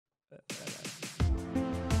Shake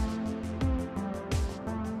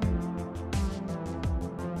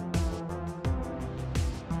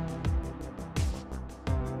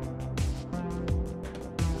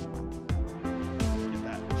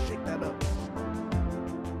that up.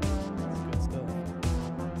 That's good stuff.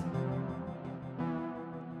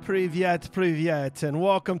 Privyet, and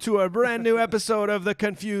welcome to a brand new episode of the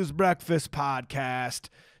Confused Breakfast Podcast.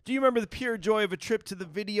 Do you remember the pure joy of a trip to the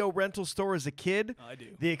video rental store as a kid? I do.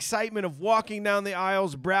 The excitement of walking down the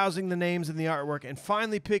aisles, browsing the names and the artwork, and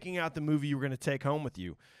finally picking out the movie you were going to take home with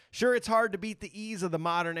you. Sure, it's hard to beat the ease of the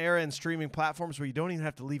modern era and streaming platforms where you don't even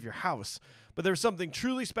have to leave your house. But there's something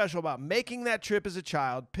truly special about making that trip as a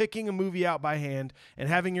child, picking a movie out by hand, and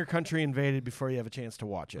having your country invaded before you have a chance to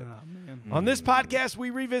watch it. Oh, man. On this podcast, we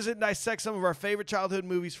revisit and dissect some of our favorite childhood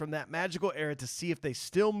movies from that magical era to see if they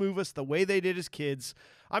still move us the way they did as kids.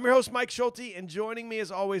 I'm your host, Mike Schulte, and joining me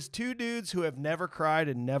as always, two dudes who have never cried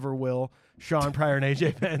and never will, Sean Pryor and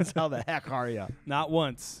AJ Pence. How the heck are you? Not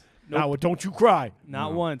once. Now, don't you cry.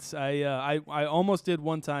 Not once. I almost did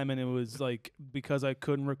one time, and it was like because I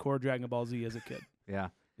couldn't record Dragon Ball Z as a kid. Yeah.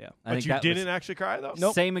 Yeah. But you didn't actually cry, though?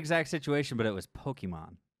 Nope. Same exact situation, but it was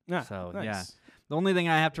Pokemon. Yeah, So, nice. yeah. The only thing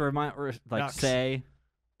I have to Ducks. say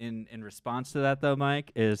in response to that, though,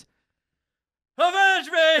 Mike, is avenge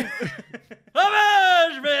me!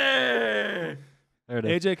 Avenge me! There it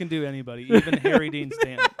is. AJ can do anybody, even Harry Dean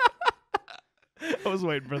Stanton. I was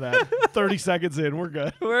waiting for that. 30 seconds in, we're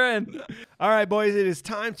good. We're in. All right, boys, it is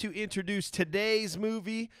time to introduce today's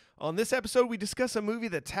movie. On this episode, we discuss a movie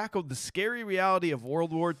that tackled the scary reality of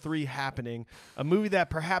World War III happening, a movie that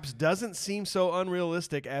perhaps doesn't seem so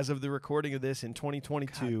unrealistic as of the recording of this in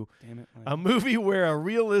 2022, God damn it. a movie where a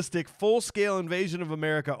realistic, full-scale invasion of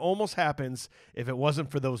America almost happens if it wasn't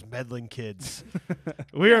for those meddling kids.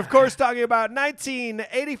 We are, of course, talking about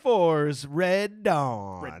 1984's Red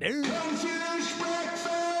Dawn. Red Dawn.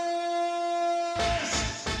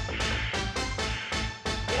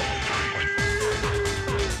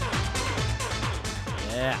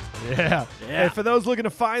 Yeah. And for those looking to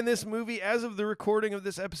find this movie, as of the recording of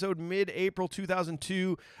this episode, mid-April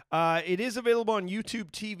 2002, it is available on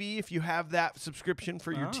YouTube TV if you have that subscription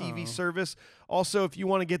for your TV service. Also, if you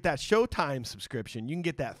want to get that Showtime subscription, you can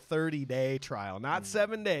get that 30-day trial, not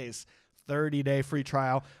 7 days. 30-day free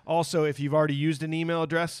trial. Also, if you've already used an email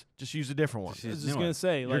address, just use a different one. I was just going to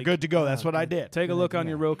say. You're good to go. That's what I did. Take a look on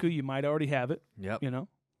your Roku. You might already have it. Yep. You know?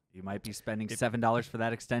 You might be spending $7 for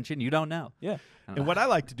that extension. You don't know. Yeah. And what I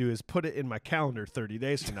like to do is put it in my calendar 30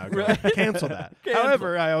 days from now. Right. Cancel that.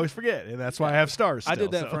 However, I always forget, and that's why I have stars I still,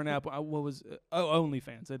 did that so. for an app. What was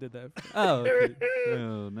OnlyFans. I did that. Oh, okay.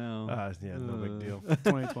 Oh, no. Yeah, no big deal.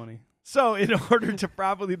 2020. So, in order to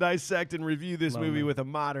properly dissect and review this movie Lonely. with a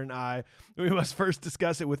modern eye, we must first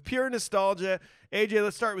discuss it with pure nostalgia. AJ,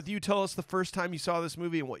 let's start with you. Tell us the first time you saw this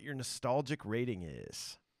movie and what your nostalgic rating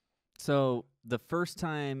is. So, the first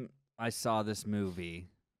time I saw this movie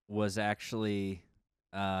was actually,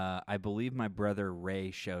 I believe my brother Ray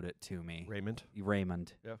showed it to me. Raymond?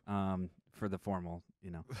 Raymond. Yeah. For the formal,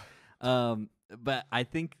 but I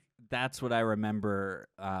think that's what I remember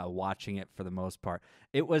watching it for the most part.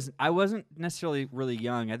 I wasn't necessarily really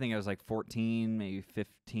young. I think I was like 14, maybe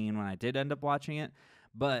 15 when I did end up watching it.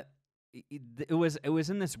 But it was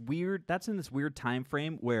in this weird time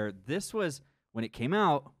frame where this was, when it came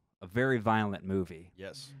out, a very violent movie.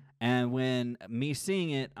 Yes. And when me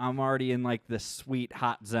seeing it, I'm already in like the sweet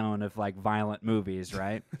hot zone of like violent movies,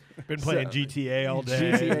 right? Been playing GTA all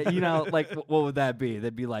day. GTA, like what would that be?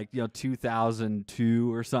 That'd be like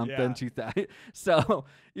 2002 or something. Yeah. 2000. So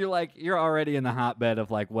you're already in the hotbed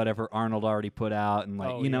of like whatever Arnold already put out, and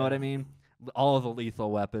like know what I mean, all of the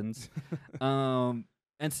Lethal Weapons. And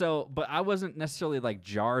so, but I wasn't necessarily like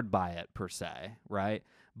jarred by it per se, right?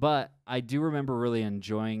 But I do remember really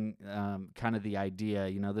enjoying kind of the idea.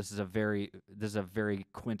 This is a very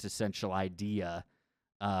quintessential idea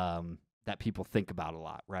that people think about a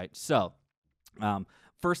lot, right? So,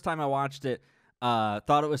 first time I watched it,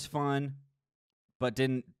 thought it was fun, but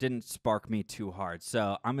didn't spark me too hard.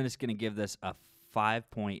 So I'm just gonna give this a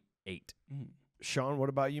 5.8. Sean, what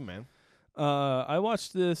about you, man? I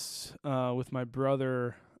watched this with my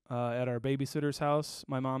brother at our babysitter's house.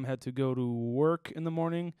 My mom had to go to work in the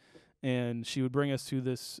morning, and she would bring us to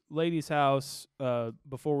this lady's house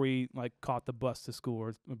before we caught the bus to school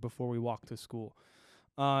or before we walked to school.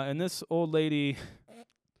 And this old lady,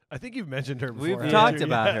 I think you've mentioned her before. We've haven't talked you?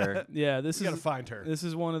 about Yeah. her. Yeah, this You is gotta find her. This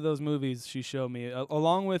is one of those movies she showed me,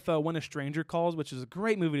 along with When a Stranger Calls, which is a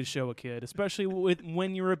great movie to show a kid, especially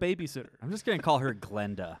when you're a babysitter. I'm just gonna call her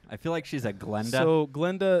Glenda. I feel like she's a Glenda. So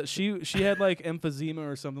Glenda, she had like emphysema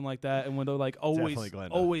or something like that, and would like Definitely Glenda.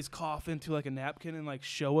 always cough into like a napkin and like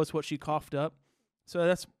show us what she coughed up. So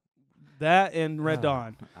that's that and Red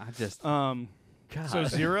Dawn. I just God. So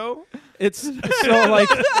Zero? It's so like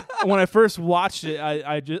when I first watched it,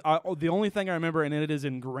 I the only thing I remember, and it is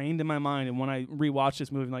ingrained in my mind, and when I rewatched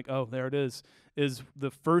this movie, I'm like, oh, there it is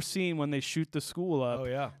the first scene when they shoot the school up. Oh,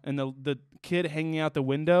 yeah. And the kid hanging out the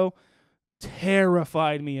window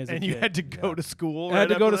terrified me as a kid. And you had to go to school. I had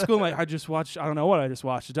to go to after school. that? Like, I don't know what I just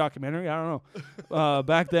watched. A documentary? I don't know.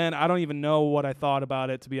 Back then, I don't even know what I thought about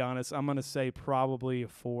it, to be honest. I'm going to say probably a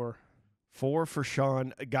 4. 4 for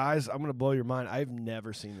Sean. Guys, I'm going to blow your mind. I've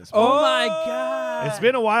never seen this oh movie. my god, It's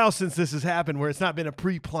been a while since this has happened where it's not been a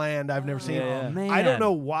pre-planned. I've never seen Yeah. it. man. I don't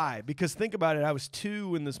know why. Because think about it. I was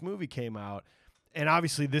 2 when this movie came out. And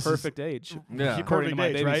obviously this Perfect age. Yeah. According to perfect my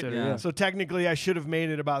age, right? babysitter, Yeah. So technically I should have made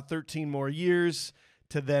it about 13 more years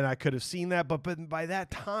to then I could have seen that. But by that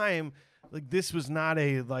time, like this was not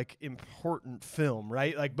a like important film,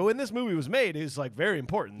 right? Like, but when this movie was made, it was like very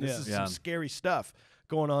important. This is some scary stuff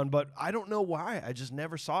going on, but I don't know why. I just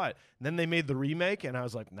never saw it. And then they made the remake, and I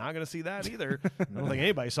was like, not going to see that either. I don't think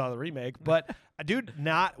anybody saw the remake. But, dude,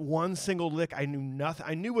 not one single lick. I knew nothing.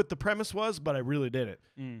 I knew what the premise was, but I really didn't.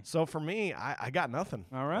 So for me, I got nothing.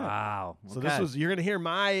 All right. Wow. So this was, you're going to hear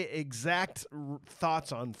my exact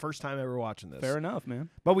thoughts on first time ever watching this. Fair enough, man.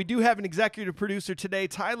 But we do have an executive producer today,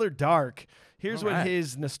 Tyler Dark. Here's All what right.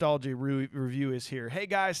 his nostalgia review is here. Hey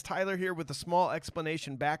guys, Tyler here with a small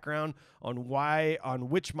explanation background on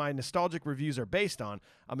which my nostalgic reviews are based on.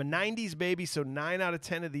 I'm a 90s baby, so 9 out of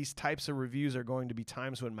 10 of these types of reviews are going to be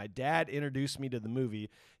times when my dad introduced me to the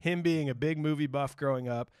movie. Him being a big movie buff growing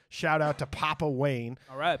up. Shout out to Papa Wayne.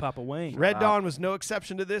 All right, Papa Wayne. Red Dawn was no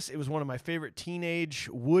exception to this. It was one of my favorite teenage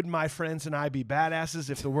would my friends and I be badasses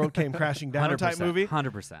if the world came crashing down type movie.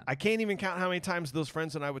 100%. I can't even count how many times those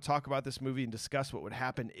friends and I would talk about this movie and discuss what would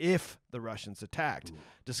happen if the Russians attacked.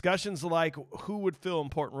 Discussions like who would fill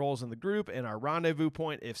important roles in the group and our rendezvous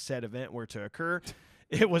point if said event were to occur.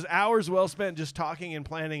 It was hours well spent just talking and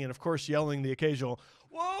planning and, of course, yelling the occasional,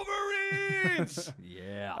 Wolverines!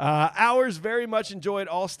 Yeah. Hours very much enjoyed,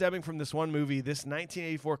 all stemming from this one movie, this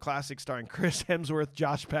 1984 classic starring Chris Hemsworth,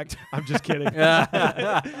 Josh Peck. I'm just kidding.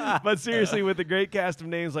 But seriously, with a great cast of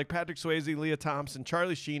names like Patrick Swayze, Leah Thompson,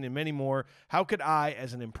 Charlie Sheen, and many more, how could I,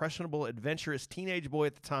 as an impressionable, adventurous teenage boy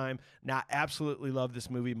at the time, not absolutely love this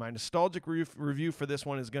movie? My nostalgic review for this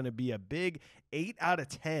one is going to be a big 8 out of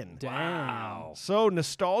 10. Damn. Wow. So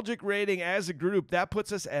nostalgic rating as a group, that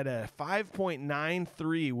puts us at a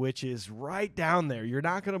 5.93, which is right down there. You're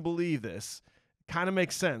not going to believe this. Kind of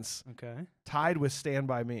makes sense. Okay. Tied with Stand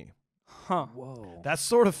By Me. Huh. Whoa. That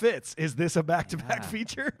sort of fits. Is this a back-to-back Yeah.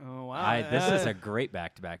 feature? Oh, wow. This is a great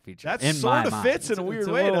back-to-back feature. That in sort my of mind. fits in a weird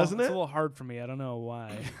way, doesn't It's it? a little hard for me. I don't know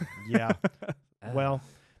why. Yeah. Well,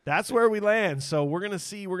 that's where we land. So we're going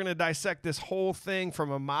to dissect this whole thing from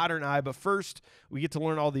a modern eye. But first, we get to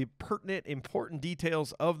learn all the pertinent, important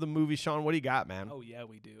details of the movie. Sean, what do you got, man? Oh, yeah,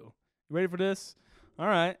 we do. You ready for this? All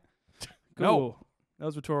right. Cool. No. That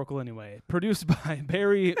was rhetorical anyway. Produced by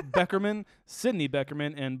Barry Beckerman, Sidney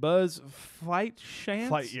Beckerman, and Buzz Feitshans.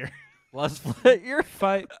 Flight year. Let's flip your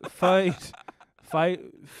Feitshans.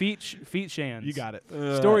 You got it.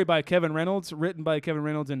 Story by Kevin Reynolds, written by Kevin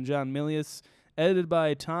Reynolds and John Milius, edited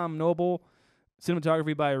by Tom Noble,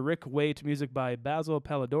 cinematography by Rick Waite, music by Basil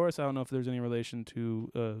Palladores. I don't know if there's any relation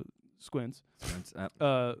to Squints.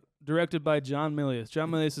 Directed by John Milius. John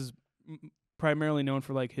Milius is primarily known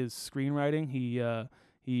for like his screenwriting.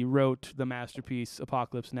 He wrote the masterpiece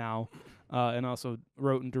Apocalypse Now, and also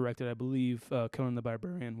wrote and directed, I believe, Conan the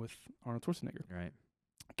Barbarian with Arnold Schwarzenegger. Right.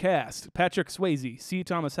 Cast: Patrick Swayze, C.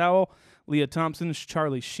 Thomas Howell, Leah Thompson,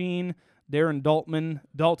 Charlie Sheen, Darren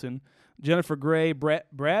Dalton, Jennifer Grey,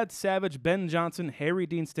 Brad Savage, Ben Johnson, Harry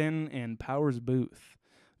Dean Stanton, and Powers Booth.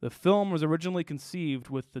 The film was originally conceived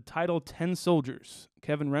with the title 10 Soldiers.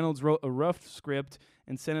 Kevin Reynolds wrote a rough script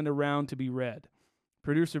and sent it around to be read.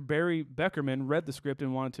 Producer Barry Beckerman read the script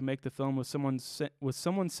and wanted to make the film with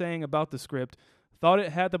someone saying about the script, thought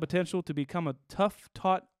it had the potential to become a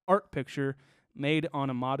tough-taught art picture made on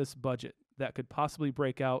a modest budget that could possibly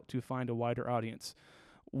break out to find a wider audience.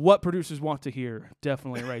 What producers want to hear,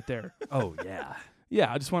 definitely right there. Oh, yeah.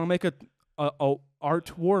 Yeah, I just want to make a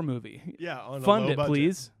art war movie. Yeah, on Fund a low it, budget.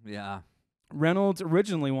 please. Yeah. Reynolds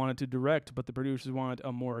originally wanted to direct, but the producers wanted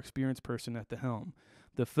a more experienced person at the helm.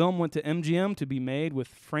 The film went to MGM to be made with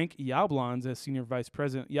Frank Yablans as senior vice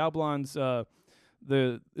president. Yablans,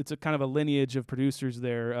 it's a kind of a lineage of producers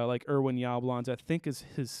there, like Irwin Yablans, I think is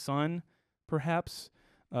his son, perhaps,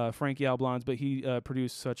 Frank Yablans, but he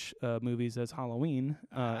produced such movies as Halloween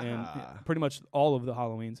and pretty much all of the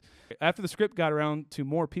Halloweens. After the script got around to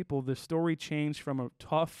more people, the story changed from a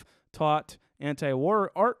tough, taut,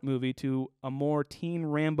 anti-war art movie to a more teen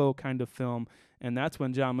Rambo kind of film, and that's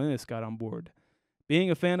when John Milius got on board. Being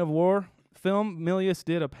a fan of war film, Milius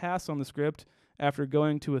did a pass on the script after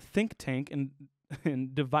going to a think tank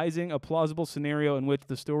and devising a plausible scenario in which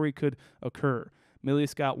the story could occur.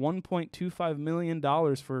 Milius got $1.25 million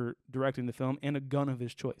for directing the film and a gun of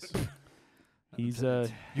his choice. He's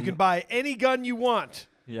you can buy any gun you want.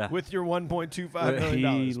 Yeah. With your $1.25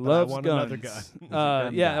 million. He loves I want guns. another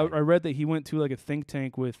gun. I read that he went to like a think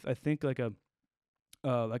tank with I think like a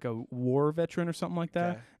war veteran or something like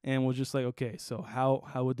that, and was just like, okay, so how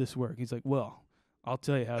would this work? He's like, well, I'll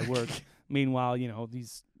tell you how it works. Meanwhile,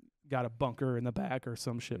 he's got a bunker in the back or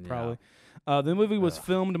some shit probably. The movie was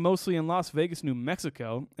filmed mostly in Las Vegas, New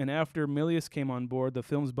Mexico, and after Milius came on board, the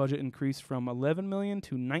film's budget increased from $11 million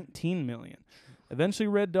to $19 million. Eventually,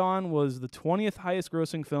 Red Dawn was the 20th highest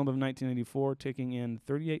grossing film of 1984, taking in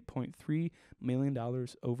 $38.3 million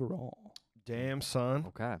overall. Damn, son.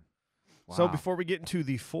 Okay. Wow. So before we get into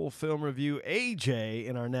the full film review, AJ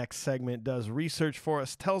in our next segment does research for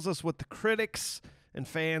us, tells us what the critics and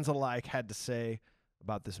fans alike had to say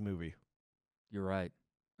about this movie. You're right.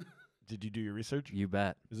 Did you do your research? You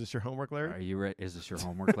bet. Is this your homework, Larry? Are you ready? Is this your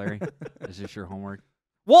homework, Larry? Is this your homework?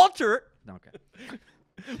 Walter! Okay.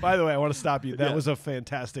 By the way, I want to stop you. That was a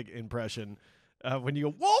fantastic impression. When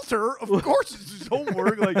you go, Walter, of course it's his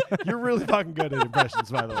homework. Like, you're really fucking good at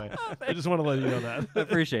impressions, by the way. I just want to let you know that. I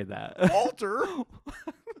appreciate that. Walter.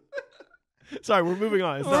 Sorry, we're moving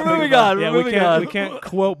on. We're moving on. We can't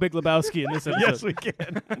quote Big Lebowski in this episode. Yes, we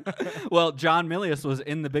can. Well, John Milius was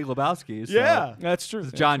in the Big Lebowski. So Yeah. That's true.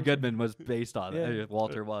 John Goodman was based on it.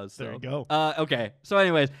 Walter was. So. There you go. Okay. So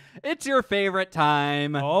anyways, it's your favorite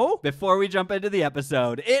time. Oh? Before we jump into the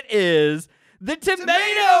episode, it is the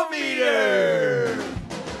Tomato Meter.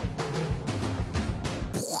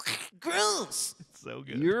 Gross. It's so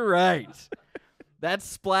good. You're right. That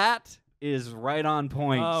splat is right on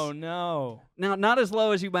point. Oh, no. Now, not as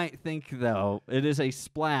low as you might think, though. It is a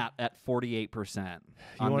splat at 48%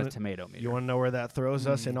 on the Tomato Meter. You want to know where that throws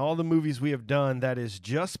us? In all the movies we have done, that is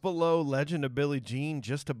just below Legend of Billie Jean,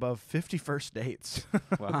 just above 50 First Dates.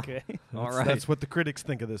 Wow. Okay. All right. That's what the critics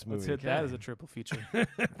think of this movie. Let's hit that as a triple feature.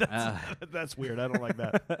 That's weird. I don't like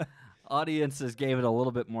that. Audiences gave it a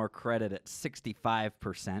little bit more credit at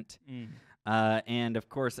 65%. And, of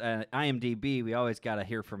course, IMDb, we always got to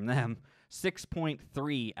hear from them.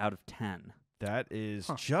 6.3 out of 10. That is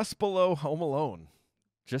just below Home Alone.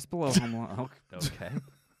 Just below Home Alone. Okay.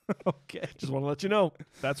 Okay. Just want to let you know.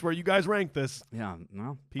 That's where you guys rank this. Yeah,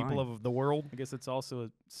 no. People fine. of the world. I guess it's also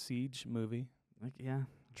a siege movie. Yeah.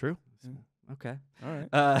 True. Okay. All right.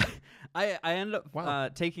 I ended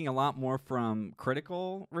up taking a lot more from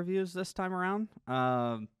critical reviews this time around,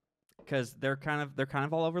 because they're kind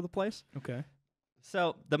of all over the place. Okay.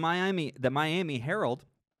 So the Miami Herald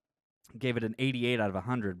gave it an 88 out of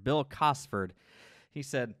 100. Bill Cosford, he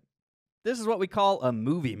said, "This is what we call a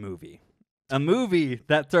movie. A movie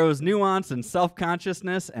that throws nuance and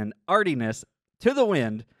self-consciousness and artiness to the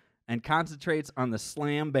wind and concentrates on the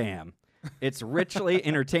slam bam. It's richly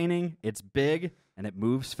entertaining, it's big, and it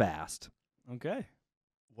moves fast." Okay.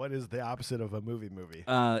 What is the opposite of a movie?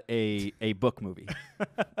 A book movie.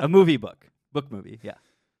 A movie book. Book movie, yeah.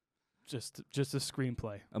 Just a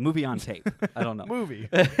screenplay. A movie on tape. I don't know. Movie.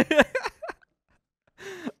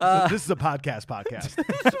 Uh, This is a podcast.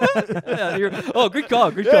 Oh, good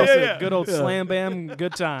call. Good call. Yeah. Good old slam bam,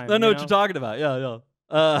 good time. I know what you're talking about. Yeah.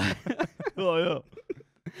 Oh, yeah.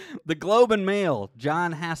 The Globe and Mail,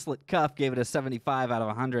 John Haslett Cuff gave it a 75 out of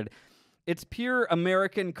 100. It's pure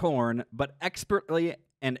American corn, but expertly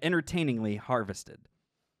and entertainingly harvested.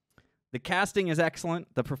 The casting is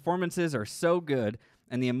excellent, the performances are so good,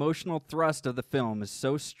 and the emotional thrust of the film is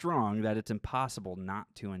so strong that it's impossible not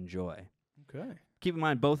to enjoy. Okay. Keep in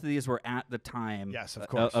mind, both of these were at the time Yes, of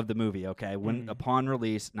course. of the movie, okay? When upon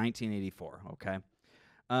release, 1984, okay?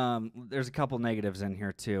 There's a couple negatives in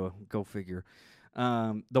here, too. Go figure.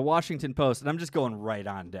 The Washington Post, and I'm just going right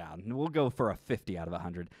on down. We'll go for a 50 out of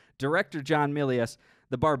 100. Director John Milius,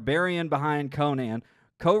 the barbarian behind Conan,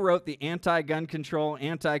 co-wrote the anti-gun control,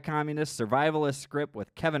 anti-communist, survivalist script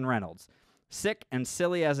with Kevin Reynolds. Sick and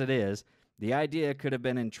silly as it is, the idea could have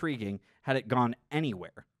been intriguing had it gone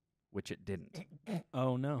anywhere, which it didn't.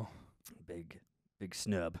 Oh, no. Big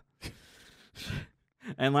snub.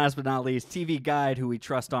 And last but not least, TV Guide, who we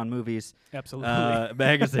trust on movies. Absolutely.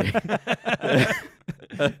 Magazine.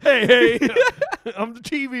 Hey, I'm the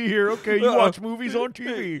TV here. Okay, you watch movies on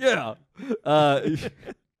TV. Yeah.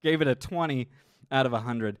 Gave it a 20 out of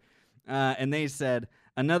 100. And they said,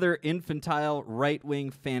 another infantile right-wing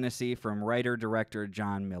fantasy from writer-director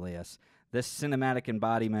John Milius. This cinematic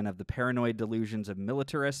embodiment of the paranoid delusions of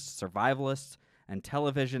militarists, survivalists, and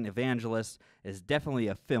television evangelists is definitely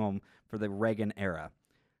a film for the Reagan era.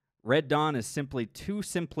 Red Dawn is simply too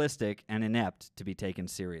simplistic and inept to be taken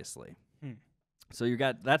seriously. So you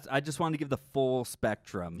got that's. I just wanted to give the full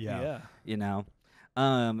spectrum. Yeah. You know,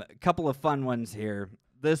 a couple of fun ones here.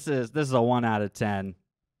 This is a 1 out of 10.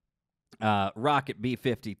 Rocket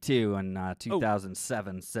B-52 in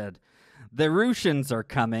 2007 said, "The Russians are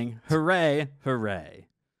coming! Hooray! Hooray!"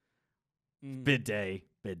 Bidet,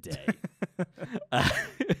 bidet.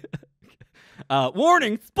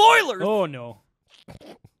 Warning! Spoilers! Oh, no.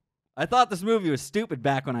 I thought this movie was stupid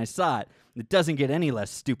back when I saw it. It doesn't get any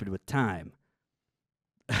less stupid with time.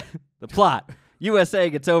 The plot. USA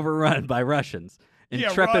gets overrun by Russians.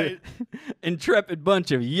 Intrepid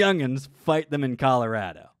bunch of youngins fight them in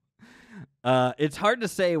Colorado. It's hard to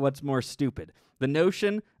say what's more stupid. The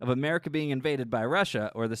notion of America being invaded by Russia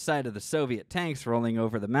or the sight of the Soviet tanks rolling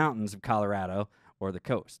over the mountains of Colorado or the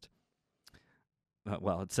coast.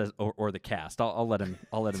 Well, it says or the cast. I'll let him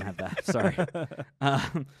have that. Sorry.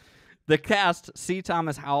 The cast: C.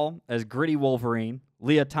 Thomas Howell as gritty Wolverine,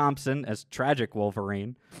 Leah Thompson as tragic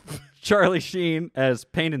Wolverine, Charlie Sheen as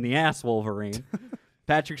pain in the ass Wolverine,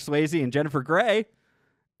 Patrick Swayze and Jennifer Grey.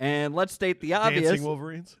 And let's state the obvious: Dancing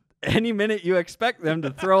Wolverines. any minute you expect them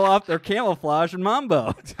to throw off their camouflage and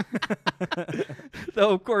mambo.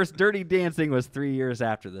 Though, of course, Dirty Dancing was 3 years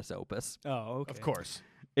after this opus. Oh, okay. Of course.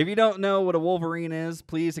 If you don't know what a Wolverine is,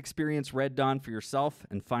 please experience Red Dawn for yourself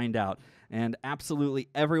and find out. And absolutely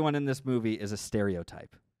everyone in this movie is a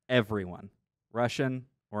stereotype. Everyone. Russian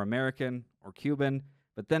or American or Cuban.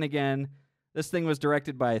 But then again, this thing was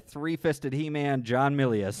directed by three-fisted He-Man John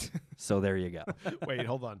Milius. So there you go. Wait,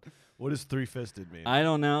 hold on. What does three-fisted mean? I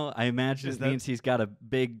don't know. I imagine it means he's got a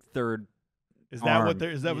big third Is that arm. what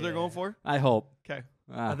they're going for? I hope. Okay.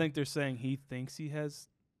 I think they're saying he thinks he has.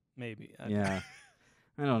 Maybe. Yeah.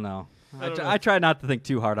 I don't know. I I try not to think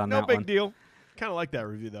too hard on No that big one. deal. Kind of like that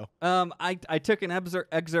review, though. I took an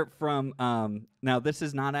excerpt from, now this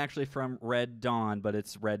is not actually from Red Dawn, but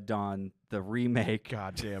it's Red Dawn, the remake.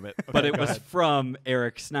 God damn it. Okay, But it go was ahead. from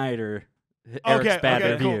Eric Snyder, Eric's Bad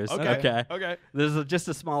cool. Reviews. Okay. This is just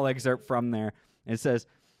a small excerpt from there. It says,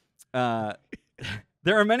 there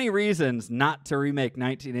are many reasons not to remake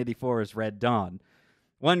 1984's Red Dawn.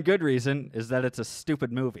 One good reason is that it's a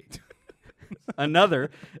stupid movie. Another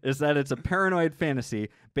is that it's a paranoid fantasy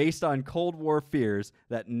based on Cold War fears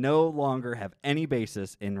that no longer have any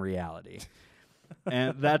basis in reality.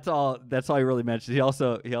 And that's all he really mentions. He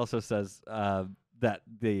also says that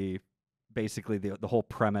the whole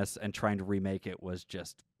premise and trying to remake it was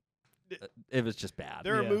just it was just bad.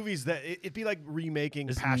 There are movies that it'd be like remaking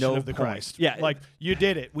There's Passion no of the point. Christ. Yeah. Like, you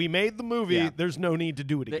did it. We made the movie. Yeah. There's no need to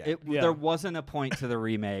do it again. There wasn't a point to the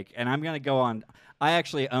remake, and I'm going to go on. I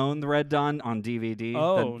actually own the Red Dawn on DVD,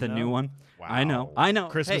 Oh, the no. new one. Wow. I know.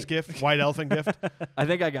 Christmas Hey, gift, white elephant gift. I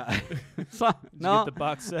think I got Did no. you get the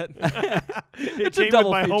box set? It a came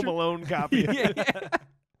double with my feature. Home Alone copy.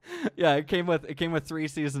 Yeah, it came with 3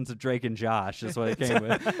 seasons of Drake and Josh is what it came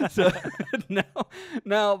with. So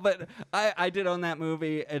no, but I did own that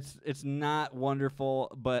movie. It's not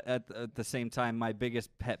wonderful, but at the same time, my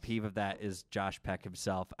biggest pet peeve of that is Josh Peck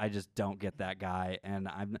himself. I just don't get that guy, and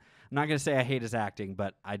I'm not gonna say I hate his acting,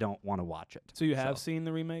 but I don't want to watch it. So you have seen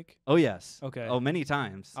the remake? Oh yes. Okay. Oh, many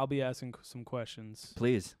times. I'll be asking some questions.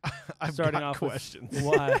 Please. I've Starting got off questions. with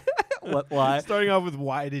why? Why? Starting off with,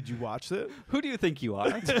 why did you watch it? Who do you think you are?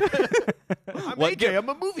 I'm What AJ. gi- I'm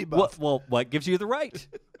a movie buff. What gives you the right?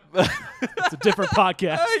 It's a different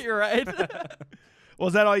podcast. You're right. Well,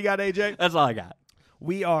 is that all you got, AJ? That's all I got.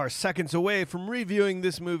 We are seconds away from reviewing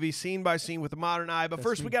this movie scene by scene with a modern eye. But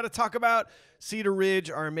first, we got to talk about Cedar Ridge,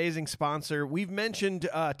 our amazing sponsor. We've mentioned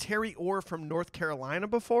Terry Orr from North Carolina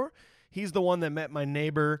before. He's the one that met my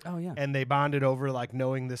neighbor. Oh, yeah. And they bonded over like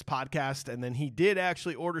knowing this podcast. And then he did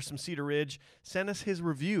actually order some Cedar Ridge, sent us his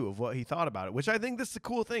review of what he thought about it, which I think this is a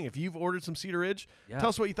cool thing. If you've ordered some Cedar Ridge, tell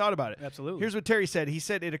us what you thought about it. Absolutely. Here's what Terry said. He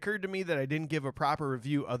said, it occurred to me that I didn't give a proper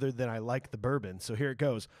review other than I like the bourbon. So here it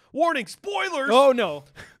goes. Warning, spoilers! Oh, no.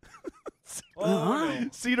 Oh, no.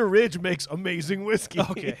 Cedar Ridge makes amazing whiskey.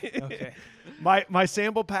 Okay. My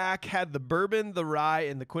sample pack had the bourbon, the rye,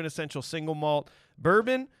 and the quintessential single malt.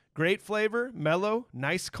 Bourbon, Great flavor, mellow,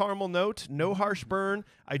 nice caramel note, no harsh burn.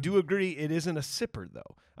 I do agree it isn't a sipper,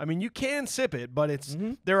 though. I mean, you can sip it, but it's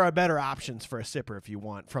there are better options for a sipper if you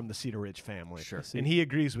want from the Cedar Ridge family. Sure. And he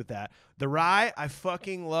agrees with that. The rye, I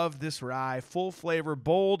fucking love this rye. Full flavor,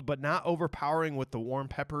 bold, but not overpowering with the warm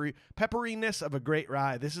pepperiness of a great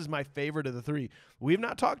rye. This is my favorite of the three. We've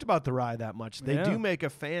not talked about the rye that much. They do make a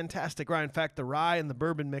fantastic rye. In fact, the rye and the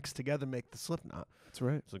bourbon mixed together make the Slipknot. That's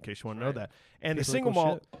right. So in case you want to know that. And Tastes the like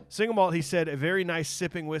cool single malt, he said, a very nice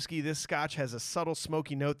sipping whiskey. This scotch has a subtle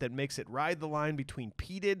smoky note that makes it ride the line between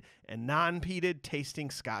peated and non-peated tasting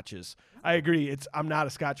scotches. I agree. I'm not a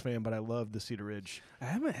scotch fan, but I love the Cedar Ridge. I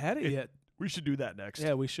haven't had it yet. We should do that next.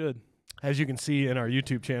 Yeah, we should. As you can see in our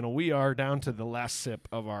YouTube channel, we are down to the last sip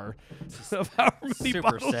of our many Super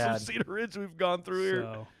bottles sad. of Cedar Ridge we've gone through here.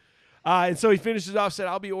 So. And so he finishes off, said,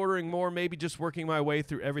 I'll be ordering more, maybe just working my way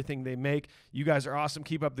through everything they make. You guys are awesome.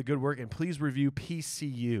 Keep up the good work, and please review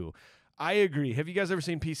PCU. I agree. Have you guys ever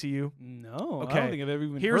seen PCU? No. Okay. I don't think I've ever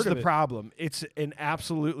even Here's heard of the it. problem. It's an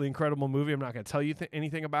absolutely incredible movie. I'm not going to tell you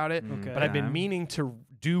anything about it, Okay. but I've been meaning to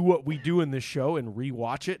do what we do in this show and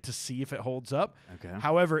rewatch it to see if it holds up. Okay.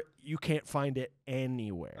 However, you can't find it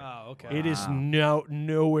anywhere. Oh, okay. It is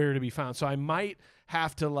nowhere to be found. So I might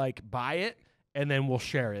have to buy it and then we'll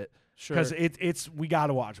share it. Sure. Because it's we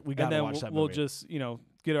gotta watch. We gotta watch that movie. We'll just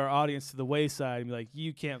get our audience to the wayside and be like,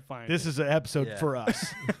 you can't find This it. is an episode for us.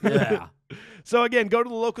 Yeah. So again, go to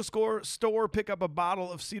the local store, pick up a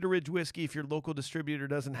bottle of Cedar Ridge whiskey. If your local distributor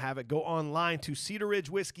doesn't have it, go online to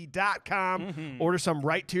cedarridgewhiskey.com. Order some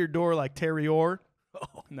right to your door like Terry Orr.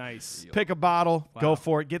 Oh, nice. Pick a bottle, go Wow.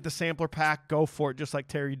 for it. Get the sampler pack, go for it, just like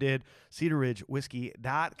Terry did.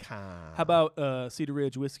 cedarridgewhiskey.com. How about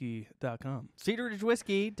cedarridgewhiskey.com?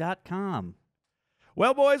 cedarridgewhiskey.com.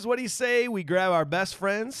 Well, boys, what do you say we grab our best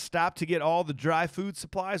friends, stop to get all the dry food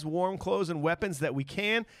supplies, warm clothes, and weapons that we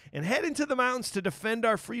can, and head into the mountains to defend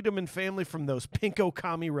our freedom and family from those pinko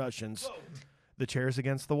commie Russians. Whoa. The chair's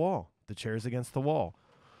against the wall. The chair's against the wall.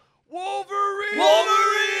 Wolverines!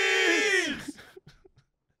 Wolverines!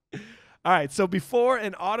 All right, so before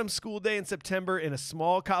an autumn school day in September in a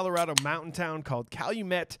small Colorado mountain town called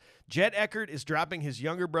Calumet, Jed Eckert is dropping his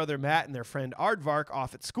younger brother Matt and their friend Aardvark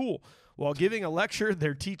off at school. While giving a lecture,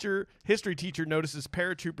 their history teacher notices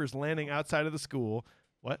paratroopers landing outside of the school.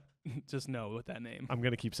 What? Just know with that name. I'm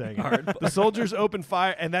going to keep saying it. The soldiers open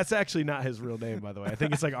fire, and that's actually not his real name, by the way. I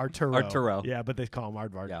think it's like Arturo. Arturo. Yeah, but they call him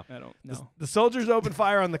Aardvark. Yeah. I don't know. The soldiers open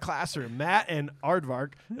fire on the classroom. Matt and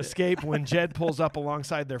Aardvark escape when Jed pulls up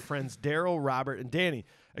alongside their friends Daryl, Robert, and Danny.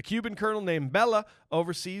 A Cuban colonel named Bella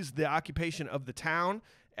oversees the occupation of the town.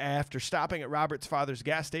 After stopping at Robert's father's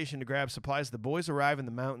gas station to grab supplies, the boys arrive in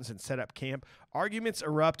the mountains and set up camp. Arguments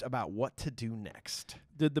erupt about what to do next.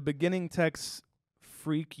 Did the beginning text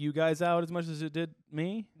freak you guys out as much as it did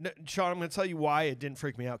me? No, Sean, I'm going to tell you why it didn't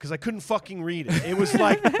freak me out, because I couldn't fucking read it. It was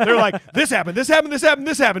like, they're like, this happened, this happened, this happened,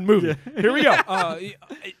 this happened, movie. Here we go.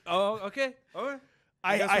 Okay. All right.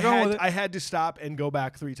 I had to stop and go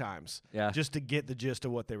back 3 times just to get the gist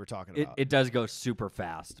of what they were talking about. It does go super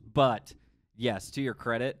fast. But, yes, to your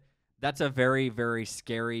credit, that's a very, very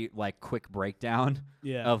scary, quick breakdown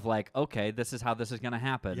of, okay, this is how this is going to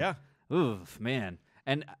happen. Yeah. Oof, man.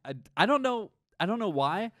 And I don't know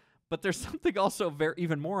why, but there's something also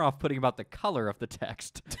even more off-putting about the color of the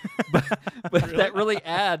text. but that really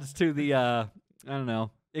adds to the, I don't know,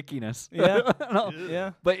 ickiness. Yeah.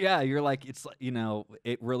 Yeah. But yeah, you're like, it's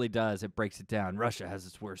it really does. It breaks it down. Russia has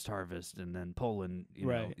its worst harvest, and then Poland,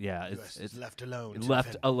 Right. It's left alone.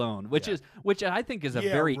 left alone, which I think is a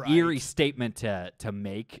Yeah, very right. eerie statement to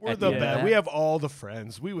make. We're at the end of best. that. We have all the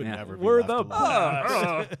friends. We would Yeah. never be We're left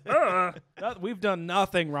the alone. best. We've done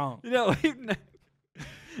nothing wrong.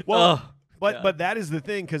 Well, but that is the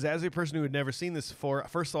thing, because as a person who had never seen this before,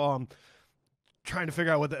 first of all, I'm trying to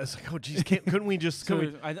figure out what that is. Like, oh, geez, couldn't we just...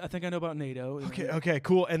 I think I know about NATO. Okay,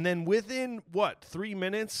 cool. And then within, 3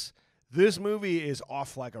 minutes, this movie is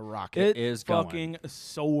off like a rocket. It is fucking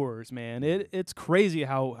soars, man. It's crazy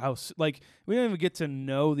how we don't even get to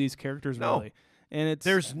know these characters really. And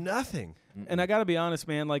there's nothing. And I got to be honest,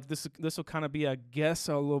 man, this will kind of be, I guess,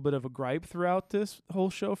 a little bit of a gripe throughout this whole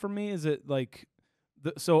show for me. Is it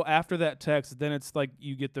so after that text, then it's like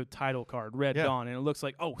you get the title card, Red Dawn, and it looks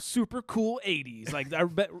like, oh, super cool 80s. Like, I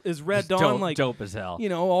bet is Red Dawn dope as hell.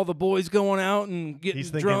 All the boys going out and getting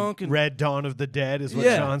drunk and Red Dawn of the Dead is what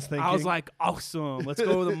Sean's thinking. I was like, awesome. Let's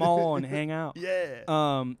go to the mall and hang out. Yeah.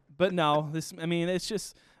 But no, it's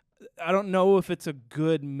just, I don't know if it's a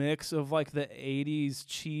good mix of the 80s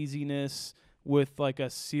cheesiness with a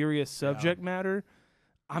serious subject matter.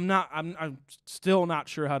 I'm still not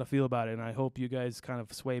sure how to feel about it, and I hope you guys kind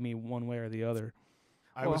of sway me one way or the other.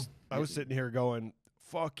 I was sitting here going,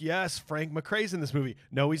 fuck yes, Frank McRae's in this movie.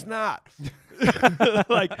 No, he's not.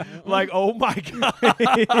 like, oh my God.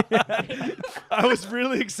 I was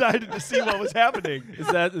really excited to see what was happening. Is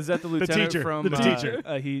that the lieutenant teacher, from the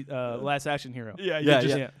teacher. Last Action Hero?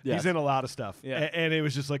 Yeah. He's in a lot of stuff. Yeah. And it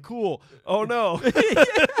was just like, cool. Oh no.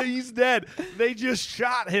 He's dead. They just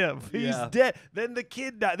shot him. He's dead. Then the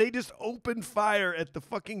kid died. They just opened fire at the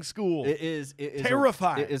fucking school. It is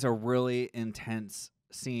terrifying. It is a really intense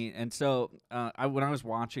scene. And so when I was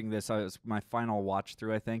watching this, I was my final watch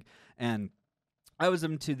through, I think, and I was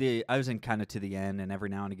in kind of to the end, and every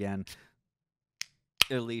now and again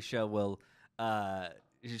Alicia will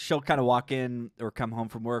she'll kind of walk in or come home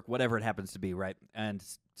from work, whatever it happens to be, right, and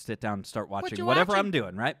sit down and start watching whatever I'm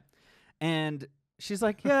doing, right? And she's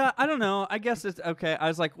like, yeah, I don't know. I guess it's okay. I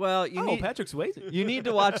was like, well, Patrick Swayze. You need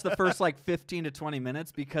to watch the first like 15 to 20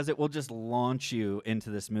 minutes because it will just launch you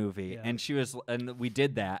into this movie. Yeah. And we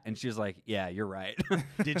did that, and she was like, yeah, you're right.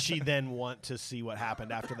 Did she then want to see what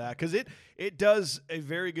happened after that? Because it does a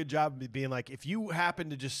very good job of being like, if you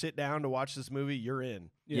happen to just sit down to watch this movie, you're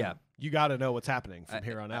in. Yeah. You got to know what's happening from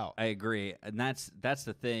here on out. I agree. And that's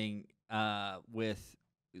the thing with,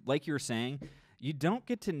 like you were saying, you don't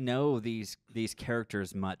get to know these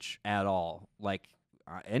characters much at all, like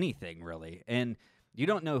anything really, and you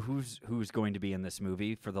don't know who's going to be in this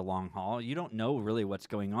movie for the long haul. You don't know really what's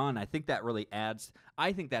going on. I think that really adds.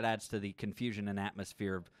 I think that adds to the confusion and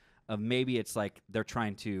atmosphere of maybe it's like they're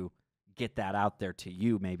trying to get that out there to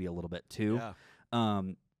you, maybe a little bit too,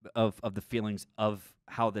 of the feelings of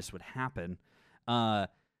how this would happen, and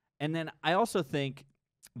then I also think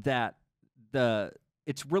that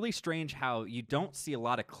it's really strange how you don't see a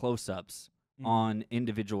lot of close-ups on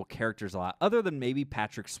individual characters a lot, other than maybe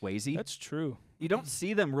Patrick Swayze. That's true. You don't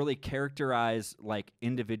see them really characterize like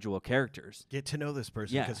individual characters. Get to know this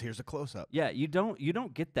person because here's a close-up. Yeah, you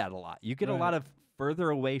don't get that a lot. You get a lot of further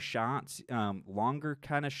away shots, longer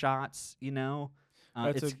kind of shots. You know,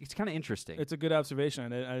 it's kind of interesting. It's a good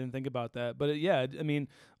observation. I didn't think about that, but I mean,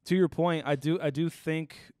 to your point, I do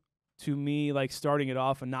think. To me, like starting it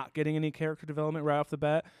off and not getting any character development right off the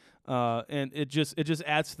bat, and it just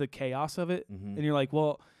adds to the chaos of it. And you're like,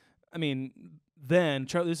 well, I mean, then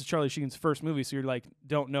this is Charlie Sheen's first movie, so you're like,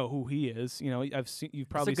 don't know who he is. You know, you've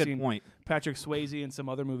probably seen Patrick Swayze in some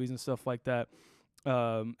other movies and stuff like that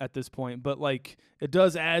at this point, but like it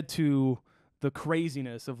does add to the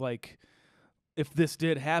craziness of like. If this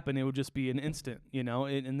did happen, it would just be an instant, you know,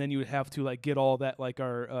 and then you would have to like get all that, like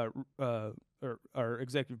our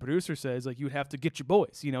executive producer says, like you would have to get your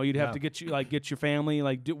boys, you know, you'd have to get your family,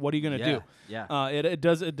 like what are you gonna do? Yeah. It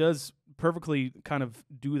does perfectly kind of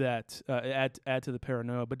do that, add to the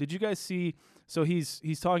paranoia. But did you guys see? So he's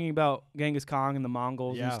talking about Genghis Khan and the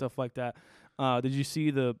Mongols and stuff like that. Did you see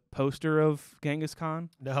the poster of Genghis Khan?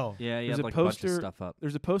 No. Yeah, there's a bunch of stuff up.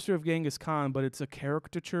 There's a poster of Genghis Khan, but it's a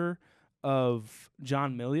caricature of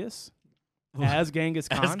John Milius as Genghis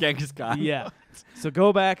Khan. As Genghis Khan. Yeah. So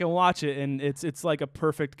go back and watch it, and it's like a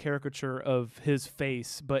perfect caricature of his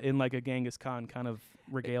face, but in like a Genghis Khan kind of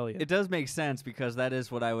regalia. It does make sense because that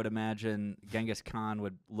is what I would imagine Genghis Khan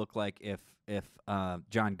would look like if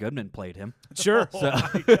John Goodman played him. Sure.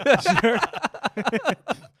 Sure.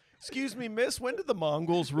 Excuse me, miss, when did the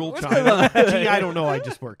Mongols rule China? Gee, I don't know. I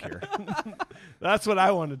just work here. That's what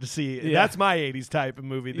I wanted to see. Yeah. That's my 80s type of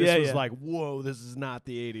movie. This was like, whoa, this is not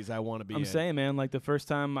the 80s I want to be in. I'm saying, man, like the first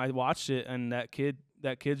time I watched it and that kid's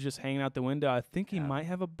just hanging out the window, I think he might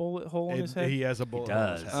have a bullet hole in his head. He has a bullet hole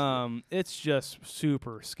in his head. It's just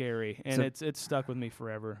super scary, and it's stuck with me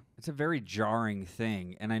forever. It's a very jarring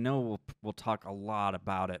thing, and I know we'll talk a lot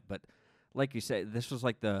about it, but like you said, this was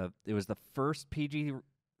like it was the first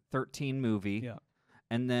PG-13 movie,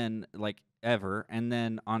 and then like ever, and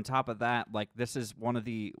then on top of that, like this is when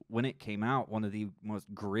it came out, one of the most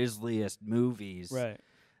grisliest movies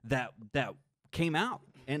that came out.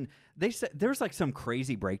 And they said there's like some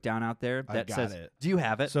crazy breakdown out there that says, do you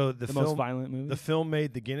have it? So the most violent movie? The film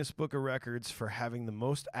made the Guinness Book of Records for having the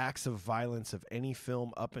most acts of violence of any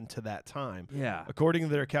film up until that time. Yeah. According to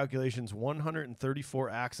their calculations, 134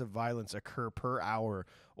 acts of violence occur per hour,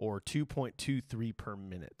 or 2.23 per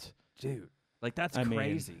minute. Dude, like that's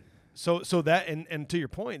crazy. So that and to your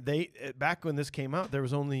point, they back when this came out, there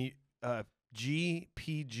was only G,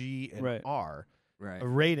 PG, and R.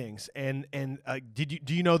 Ratings, and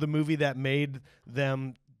do you know the movie that made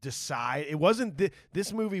them decide? It wasn't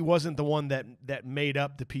this movie wasn't the one that made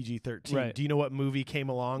up the PG-13. Do you know what movie came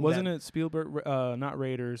along? Wasn't it Spielberg? Not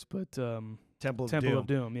Raiders, but Temple of Temple Doom. of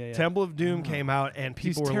Doom. Yeah, yeah. Temple of Doom came out, and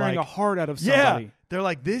He's people were tearing like, a heart out of somebody. yeah. They're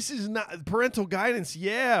like, this is not parental guidance.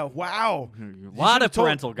 Yeah, wow. A lot of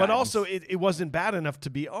parental guidance. But also, it wasn't bad enough to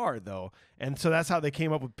be R, though. And so that's how they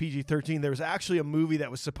came up with PG-13. There was actually a movie that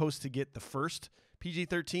was supposed to get the first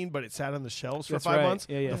PG-13 but it sat on the shelves for 5 months.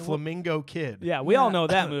 Yeah, yeah. The Flamingo Kid. Yeah, we all know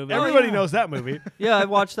that movie. Everybody knows that movie. Yeah, I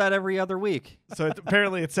watch that every other week. So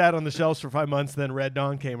apparently it sat on the shelves for 5 months. Then Red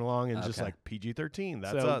Dawn came along and just like PG-13.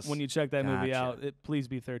 That's so us. when you check that movie Gotcha. out, please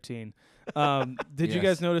be 13. Did you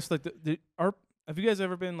guys notice like have you guys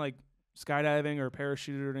ever been like skydiving or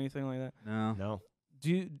parachuted or anything like that? No.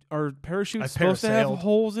 Are parachutes I supposed to have parasailed.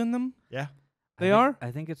 holes in them? Yeah. They are?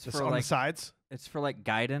 I think it's Just for on like the sides. it's for like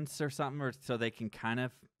guidance or something, or so they can kind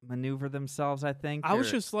of maneuver themselves. I think. I was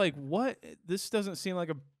just like, what? This doesn't seem like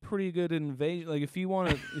a pretty good invasion. Like if you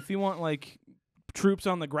want like troops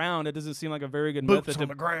on the ground, it doesn't seem like a very good Boots method on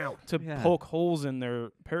the ground. to poke holes in their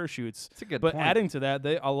parachutes. It's a good But point. adding to that,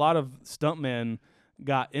 a lot of stuntmen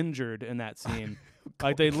got injured in that scene.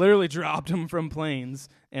 Like they literally dropped them from planes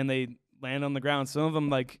and they land on the ground. Some of them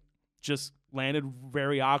like just landed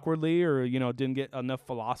very awkwardly, or didn't get enough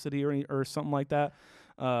velocity or something like that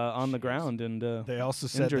on the ground, and they also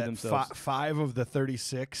said injured that themselves. 5 of the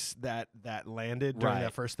 36 that landed during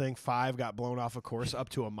that first thing, 5 got blown off a course up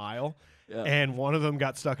to a mile. Yeah. And one of them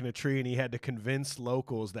got stuck in a tree, and he had to convince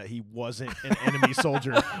locals that he wasn't an enemy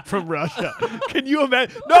soldier from Russia. Can you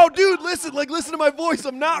imagine? No, dude, listen to my voice.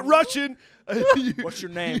 I'm not Russian. What's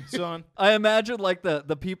your name, son? I imagine like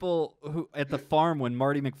the people who at the farm when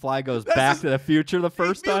Marty McFly goes back to the future the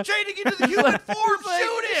first time. Mutating into the human form.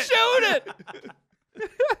 Shoot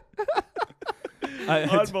it!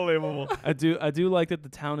 Unbelievable. I do like that the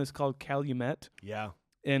town is called Calumet. Yeah.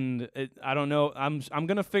 And I don't know. I'm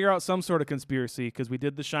gonna figure out some sort of conspiracy because we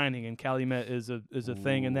did The Shining, and Calumet is a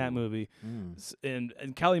thing in that movie. And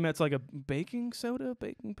Calumet's like a baking powder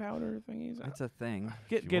thingy. That's a thing.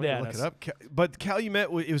 Get at look us. it up. But Calumet,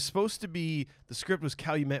 it was supposed to be, the script was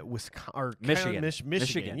Calumet,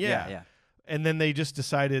 Michigan. Yeah. And then they just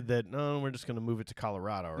decided that no, we're just gonna move it to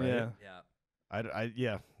Colorado, right? Yeah.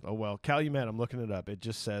 Yeah. Oh well, Calumet. I'm looking it up. It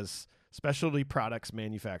just says specialty products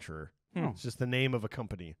manufacturer. It's just the name of a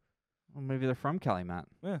company. Well, maybe they're from Calumet.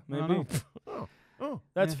 Yeah, I don't maybe. Oh,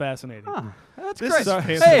 That's fascinating. Huh. That's this great. is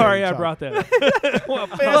Sorry, fascinating I talk. brought that up. Well,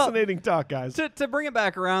 fascinating talk, guys. To bring it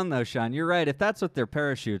back around, though, Sean, you're right. If that's what their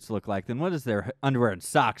parachutes look like, then what does their underwear and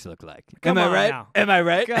socks look like? Come Am on I right? now. Am I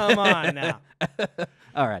right? Come on now.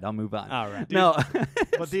 All right, I'll move on. All right. No.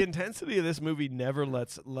 But the intensity of this movie never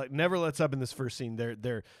lets up in this first scene.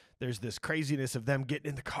 There's this craziness of them getting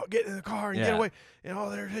in the car and get away, and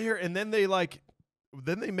they're here, and then they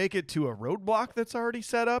make it to a roadblock that's already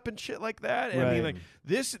set up and shit like that. And I mean, Right.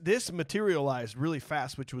 like this materialized really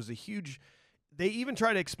fast, which was a huge. They even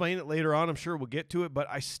try to explain it later on. I'm sure we'll get to it, but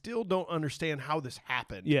I still don't understand how this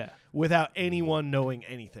happened. Yeah. Without anyone knowing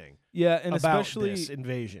anything. Yeah, and about especially this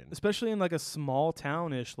invasion. especially in like a small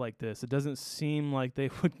town-ish like this, it doesn't seem like they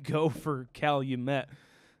would go for Calumet,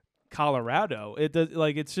 Colorado. It does,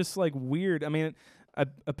 like, it's just like weird. I mean,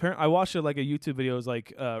 I watched it like a YouTube video. It was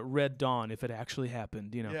like Red Dawn, if it actually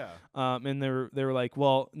happened, Yeah. And they were like,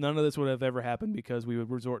 well, none of this would have ever happened because we would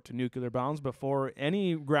resort to nuclear bombs before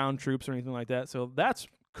any ground troops or anything like that. So that's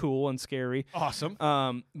cool and scary. Awesome.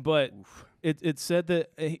 But it said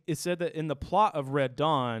that in the plot of Red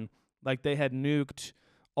Dawn, like they had nuked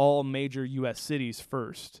all major U.S. cities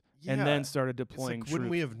first, and then started deploying troops. Wouldn't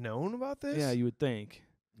we have known about this? Yeah, you would think.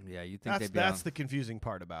 Yeah, you think they'd be that's the confusing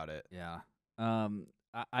part about it. Yeah.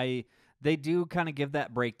 They do kind of give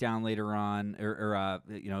that breakdown later on, or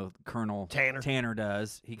Colonel Tanner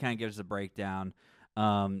does. He kind of gives a breakdown.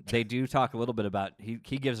 They do talk a little bit about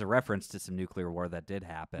he gives a reference to some nuclear war that did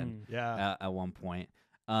happen. At one point.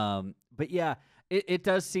 But yeah, it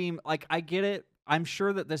does seem like I get it. I'm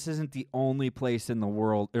sure that this isn't the only place in the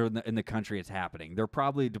world or in the country it's happening. They're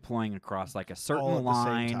probably deploying across like a certain All at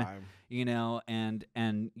line, the same time.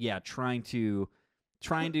 and yeah, trying to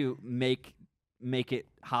make it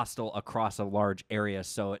hostile across a large area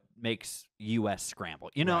so it makes U.S. scramble.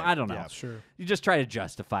 I don't know. Yeah, sure. You just try to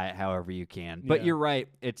justify it however you can. But Yeah. you're right.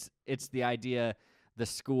 It's the idea, the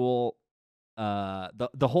school,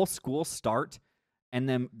 the whole school start, and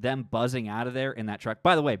then them buzzing out of there in that truck.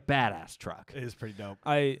 By the way, badass truck. It is pretty dope.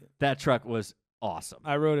 That truck was awesome.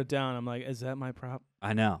 I wrote it down. I'm like, is that my prop?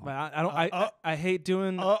 I know. But I don't. I hate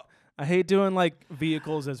doing. I hate doing like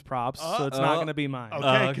vehicles as props, so it's not going to be mine.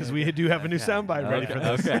 Okay, because we do have a new soundbite ready for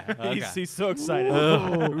this. Okay. He's so excited.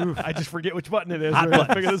 I just forget which button it is. Hot We're gonna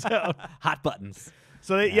buttons. figure this out. Hot buttons.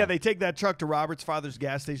 So they take that truck to Robert's father's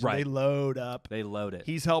gas station. Right. They load up. They load it.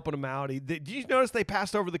 He's helping him out. Did you notice they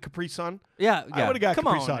passed over the Capri Sun? Yeah, I would have got Come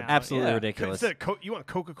Capri on Sun. now. absolutely Yeah. ridiculous. Instead of you want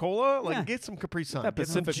Coca-Cola? Like, Yeah. get some Capri Sun. That Get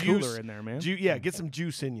some Pacific juice. cooler in there, man. Get some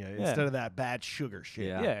juice in you instead of that bad sugar shit.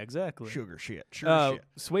 Yeah. Yeah, exactly. Sugar shit. Sugar shit.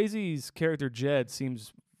 Swayze's character Jed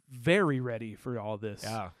seems very ready for all this.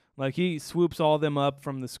 Yeah. Like he swoops all them up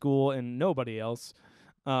from the school and nobody else,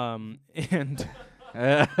 and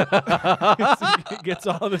gets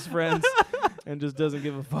all of his friends and just doesn't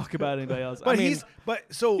give a fuck about anybody else. But I mean,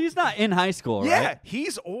 he's not in high school, yeah, right?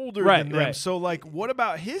 he's older Right, than them. right. So like, what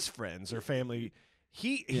about his friends or family?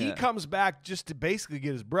 He comes back just to basically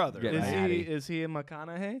get his brother. Get is Maddie. he in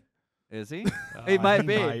McConaughey? Is he? He might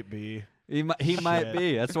be. Might be. He might Shit.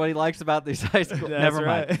 be. That's what he likes about these high school. That's Never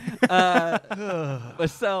right. mind. But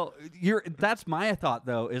so that's my thought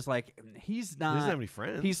though. Is like he's He doesn't have not. any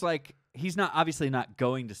friends. He's not obviously not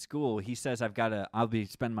going to school. He says I'll be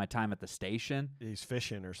spending my time at the station He's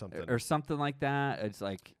fishing or something. or something like that. It's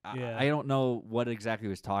like Yeah. I don't know what exactly he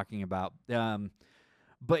was talking about.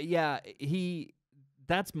 But yeah,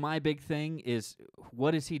 that's my big thing is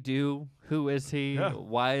what does he do? Who is he? Yeah.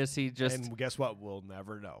 Why is he just and guess what? We'll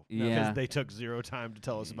never know. Yeah. Because they took zero time to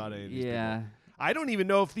tell us about any of these yeah. people. I don't even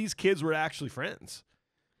know if these kids were actually friends.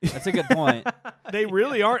 That's a good point. They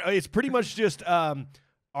really aren't. It's pretty much just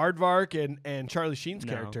Aardvark and Charlie Sheen's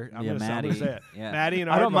No. character. I'm Yeah, gonna Maddie. say it. Yeah. Maddie and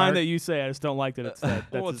Aardvark. I don't mind that you say it. I just don't like that it's that.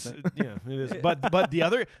 That's Well, his it's, name. yeah, it is. But the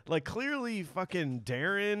other, like, clearly fucking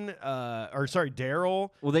Daryl.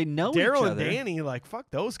 Well, they know each Daryl and other. Danny, like, fuck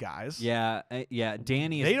those guys. Yeah, yeah.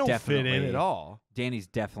 Danny is They don't definitely fit in at all. Danny's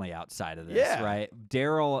definitely outside of this, Yeah. right?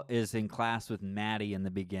 Daryl is in class with Maddie in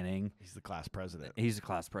the beginning. He's the class president. He's a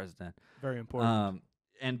class president. Very important.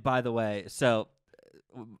 And by the way, so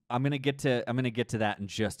I'm gonna get to that in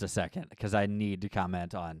just a second because I need to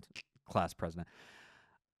comment on class president.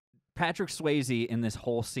 Patrick Swayze in this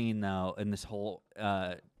whole scene, though, in this whole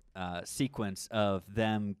sequence of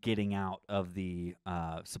them getting out of the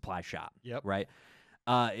supply shop, Yep. right,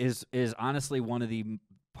 is honestly one of the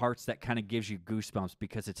parts that kind of gives you goosebumps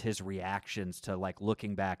because it's his reactions to like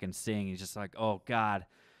looking back and seeing. He's just like, oh God,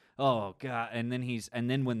 and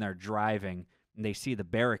then when they're driving and they see the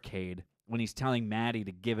barricade. When he's telling Maddie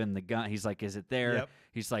to give him the gun, he's like, "Is it there?" Yep.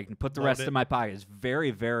 He's like, "Put the Load rest it. in my pocket." It's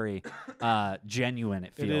very, very genuine.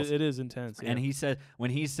 It feels. It is intense. Yeah. And he said when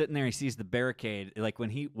he's sitting there, he sees the barricade. Like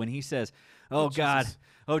when he says, "Oh God, Jesus.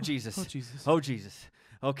 oh Jesus, Oh, Jesus. oh Jesus."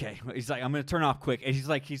 Okay, he's like, "I'm gonna turn off quick," and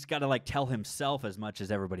he's got to like tell himself as much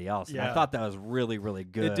as everybody else. And I Yeah. thought that was really, really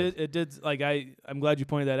good. It did. Like I'm glad you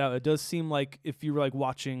pointed that out. It does seem like if you were like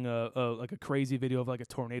watching a crazy video of like a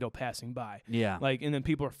tornado passing by, Yeah. like, and then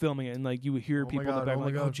people are filming it, and like you would hear Oh my people in God, the back oh my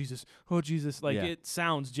like, God. oh Jesus, like Yeah. it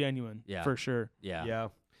sounds genuine, Yeah. for sure. Yeah. Yeah.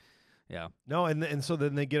 Yeah. No, and so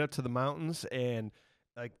then they get up to the mountains, and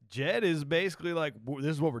like Jed is basically like, "This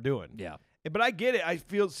is what we're doing." Yeah. But I get it. I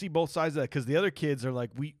see both sides of that because the other kids are like,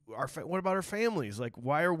 what about our families? Like,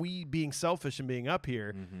 why are we being selfish and being up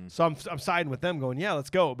here? Mm-hmm. So I'm siding with them, going, yeah, let's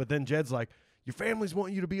go. But then Jed's like, your families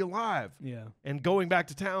want you to be alive, Yeah. and going back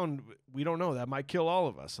to town, we don't know. That might kill all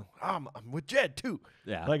of us. I'm with Jed too.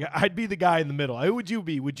 Yeah. Like, I'd be the guy in the middle. Who would you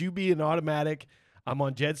be? Would you be an automatic? I'm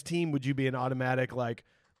on Jed's team. Would you be an automatic like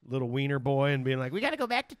little wiener boy and being like, we got to go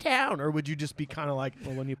back to town, or would you just be kind of like,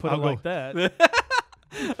 Well, when you put I'll it go. like that,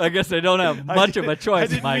 I guess I don't have I much of didn't- a choice, I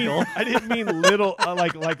didn't Michael. Mean, I didn't mean little,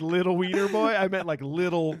 like little wiener boy. I meant like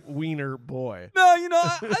little wiener boy. No,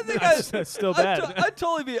 I think that's still bad. I'd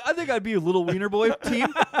totally be. I think I'd be a little wiener boy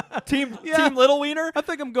team little wiener. I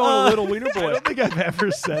think I'm going a little wiener I boy. don't think I've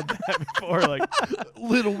ever said that before. Like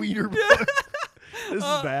little wiener boy. This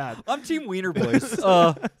is bad. I'm team wiener boys.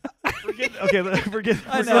 Forget.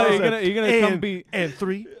 I know, So you're gonna come be. and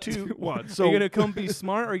 3, 2, 1. So You're gonna come be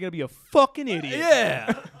smart, or you're gonna be a fucking idiot.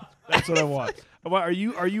 yeah. that's what I want. Are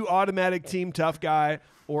you automatic team tough guy,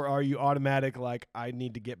 or are you automatic like I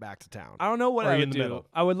need to get back to town? I don't know what Or are I you would in the do. middle?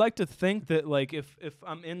 I would like to think that like if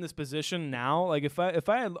I'm in this position now, like if I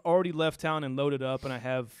had already left town and loaded up and I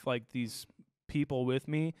have like these people with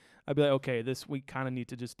me, I'd be like, okay, this we kind of need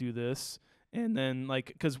to just do this, and then like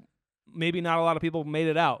because maybe not a lot of people made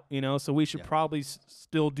it out, so we should Yeah. probably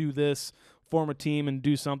still do this, form a team and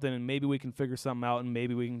do something, and maybe we can figure something out, and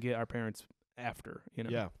maybe we can get our parents after,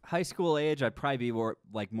 Yeah. High school age, I'd probably be more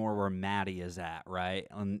where Maddie is at, right?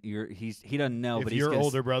 And he doesn't know, If but he's your gonna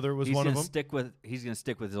older brother was he's one of gonna them. stick with he's gonna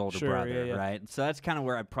stick with his older Sure, brother, yeah. right? So that's kind of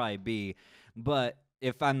where I'd probably be. But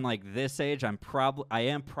if I'm like this age, I am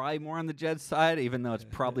probably more on the Jed side, even though it's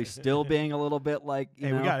probably still being a little bit like, you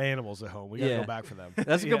know. We got animals at home. We gotta go back for them.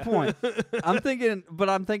 That's a good point. I'm thinking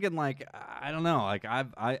like, I don't know, like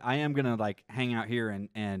I am gonna like hang out here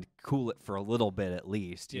and cool it for a little bit at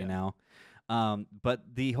least, you know. But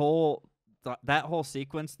the whole that whole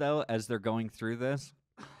sequence though, as they're going through this,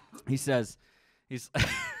 he's I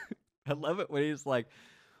love it when he's like,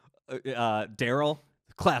 Daryl,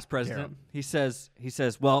 class president. He says,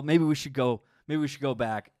 well, maybe we should go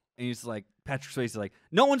back. And he's like, Patrick Swayze's like,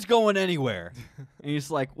 no one's going anywhere. And he's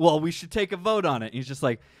like, well, we should take a vote on it. And he's just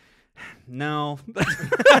like, no.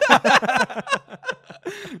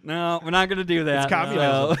 No, we're not gonna do that. It's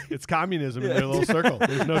communism. It's communism in their little circle.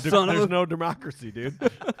 There's no democracy, dude.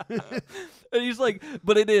 And he's like,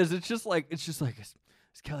 but it is. It's just like it's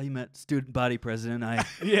Calumet student body president.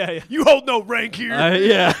 You hold no rank here.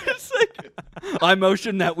 It's like, I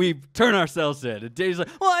motion that we turn ourselves in. And Dave's like,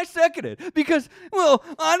 well, I second it because, well,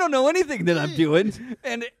 I don't know anything that I'm doing.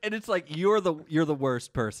 And it's like you're the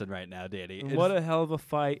worst person right now, Danny. What a hell of a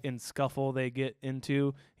fight and scuffle they get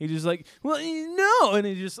into. He's just like, well, no, and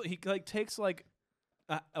he like takes like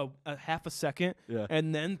a half a second,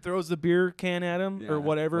 and then throws the beer can at him or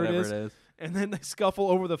whatever it is. And then they scuffle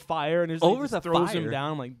over the fire, and throws him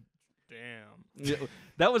down. I'm like, damn. Yeah,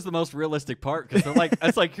 that was the most realistic part because they're like,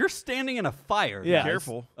 it's like you're standing in a fire. Yeah,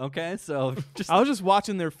 careful. Okay, so I was just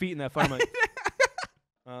watching their feet in that fire. I'm like,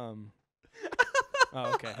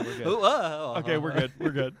 oh, okay, we're good. Okay, we're good. We're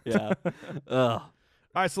good. Yeah. Ugh.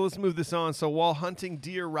 All right, so let's move this on. So while hunting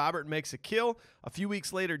deer, Robert makes a kill. A few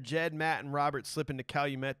weeks later, Jed, Matt, and Robert slip into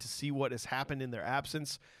Calumet to see what has happened in their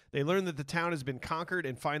absence. They learn that the town has been conquered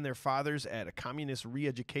and find their fathers at a communist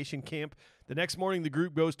re-education camp. The next morning, the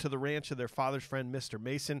group goes to the ranch of their father's friend, Mr.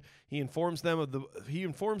 Mason. He informs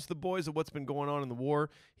the boys of what's been going on in the war.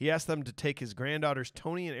 He asks them to take his granddaughters,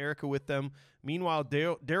 Tony and Erica, with them. Meanwhile,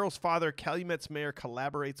 Daryl's father, Calumet's mayor,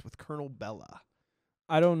 collaborates with Colonel Bella.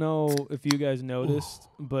 I don't know if you guys noticed,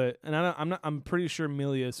 but I'm pretty sure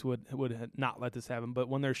Milius would not let this happen. But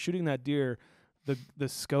when they're shooting that deer, the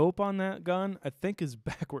scope on that gun I think is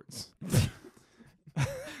backwards. Oh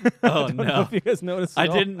I don't know if you guys noticed. I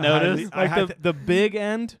didn't notice. The big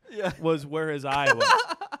end was where his eye was.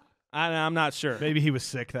 I'm not sure. Maybe he was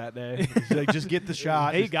sick that day. He's like, just get the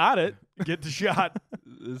shot. He got it. Get the shot.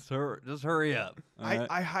 Just hurry up.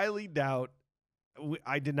 I highly doubt.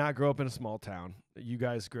 I did not grow up in a small town. You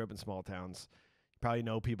guys grew up in small towns. You probably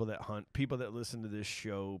know people that hunt. People that listen to this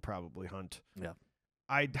show probably hunt. Yeah.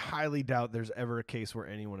 I highly doubt there's ever a case where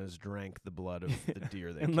anyone has drank the blood of the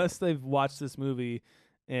deer they unless killed. They've watched this movie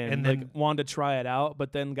and then like wanted to try it out,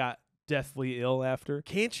 but then got deathly ill after.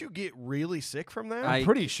 Can't you get really sick from that? I'm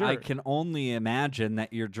pretty sure. I can only imagine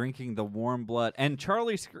that you're drinking the warm blood. And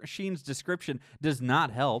Charlie Sheen's description does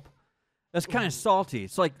not help. That's kind of salty.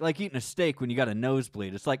 It's like eating a steak when you got a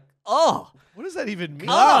nosebleed. It's like, oh. What does that even mean?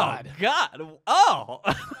 God. Oh.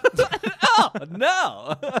 Oh,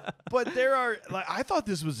 no. But there are, like, I thought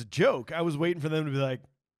this was a joke. I was waiting for them to be like,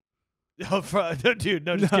 oh, dude,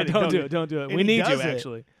 no, just kidding. Don't do it. And We he need you, does it.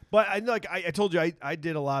 actually. But I told you I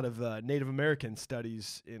did a lot of Native American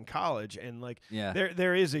studies in college, and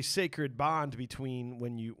there is a sacred bond between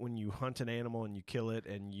when you hunt an animal and you kill it,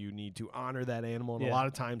 and you need to honor that animal, and a lot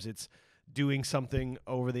of times it's doing something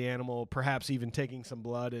over the animal, perhaps even taking some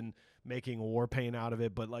blood and making war paint out of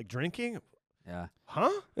it. But like drinking,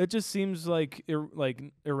 it just seems like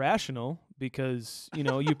irrational because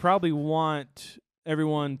you probably want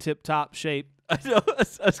everyone tip top shape. So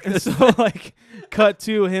like cut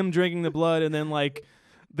to him drinking the blood, and then like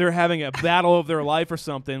they're having a battle of their life or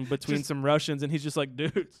something between some Russians, and he's just like,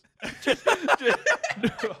 dude,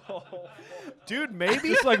 dude, maybe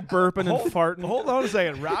just like burping and farting. Hold on a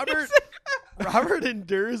second, Robert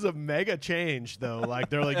endures a mega change though. Like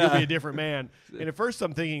they're like, you'll be a different man. And at first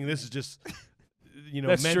I'm thinking this is just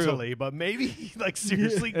That's mentally, true. but maybe he like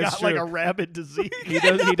seriously got true. like a rabid disease. He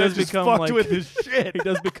does become fucked like with his shit. He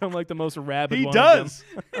does become like the most rabid He one does.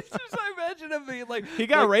 of them. It's just, I imagine him being like, He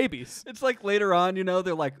got rabies. It's like later on,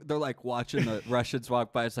 they're like watching the Russians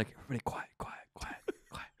walk by. It's like, everybody quiet.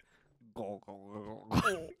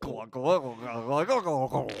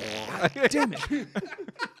 Damn it.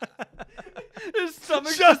 His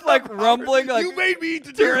stomach's just like rumbling. Like, you made me eat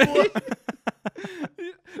the terrible.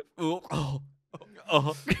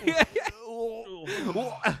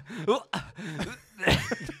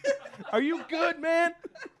 Are you good, man?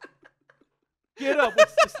 Get up.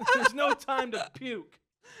 There's no time to puke.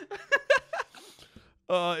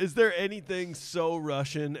 Is there anything so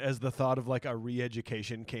Russian as the thought of like a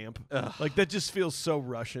re-education camp? Like that just feels so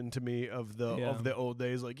Russian to me of the old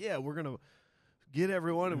days. Like, yeah, we're gonna get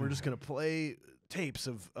everyone, and we're just gonna play tapes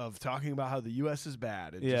of talking about how the U.S. is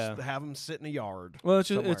bad, and just have them sit in a yard. Well, it's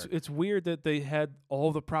just, it's weird that they had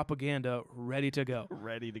all the propaganda ready to go.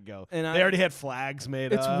 And they already had flags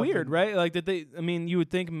made up. It's weird, right? Like, did they? I mean, you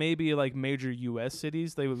would think maybe like major U.S.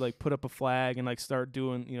 cities they would like put up a flag and like start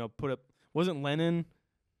doing, put up. Wasn't Lenin?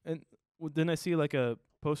 And didn't I see like a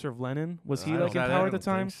poster of Lenin? Was he like in power at the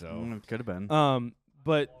time? So could have been.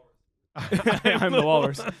 But I'm the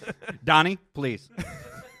walrus. Donnie, please.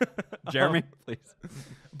 Jeremy, please.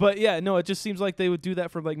 But yeah, no, it just seems like they would do that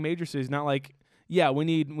for like major cities, not like, we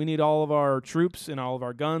need all of our troops and all of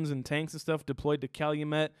our guns and tanks and stuff deployed to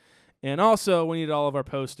Calumet, and also we need all of our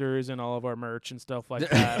posters and all of our merch and stuff like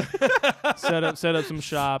that. set up some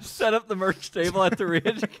shops. Set up the merch table at the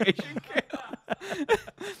re-education camp.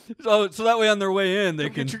 so that way on their way in they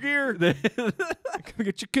can get your gear. Come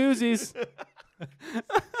get your koozies.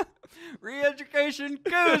 Re-education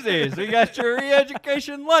koozies. We got your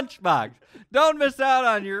re-education lunchbox. Don't miss out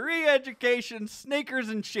on your re-education sneakers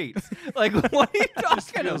and sheets. Like, what are you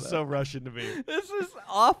talking about? So Russian to me. This is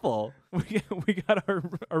awful. We got our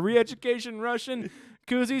re-education Russian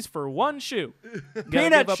koozies for one shoe.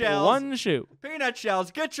 Peanut shells. One shoe. Peanut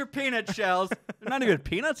shells. Get your peanut shells. They're not even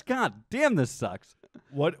peanuts. God damn, this sucks.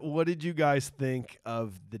 What did you guys think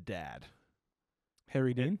of the dad?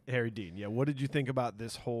 Harry Dean. Yeah. What did you think about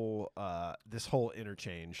this whole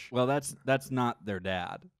interchange? Well, that's not their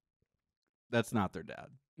dad. That's not their dad.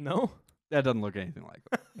 No, that doesn't look anything like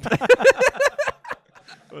them.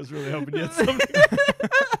 I was really hoping you had something.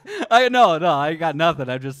 No, I got nothing.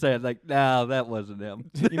 I'm just saying, like, no, that wasn't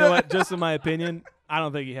him. You know what? Just in my opinion, I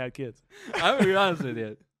don't think he had kids. I'm gonna be honest with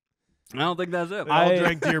you. I don't think that's it. They all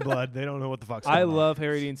drank deer blood. They don't know what the fuck's going on. I love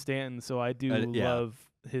Harry Dean Stanton, so I do yeah. love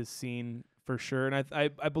his scene for sure, and I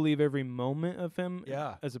believe every moment of him.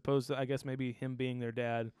 Yeah. As opposed to, I guess, maybe him being their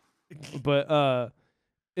dad, but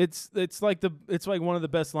it's like one of the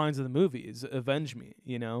best lines of the movie is "Avenge me."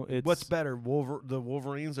 It's what's better, the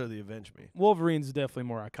Wolverines or the Avenge Me? Wolverine's definitely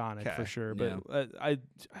more iconic for sure, Yeah. but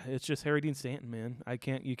it's just Harry Dean Stanton, man.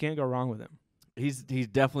 You can't go wrong with him. He's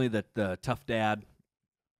definitely the tough dad.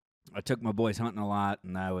 I took my boys hunting a lot,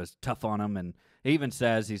 and I was tough on them. And he even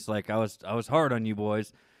says, he's like, I was hard on you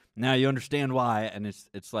boys. Now you understand why. And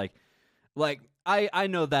it's like I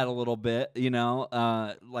know that a little bit,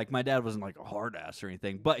 like my dad wasn't like a hard ass or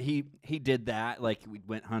anything, but he did that. Like, we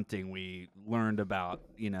went hunting, we learned about,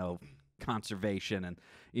 conservation,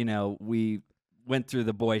 and, we went through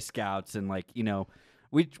the Boy Scouts, and like,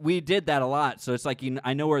 we did that a lot. So it's like,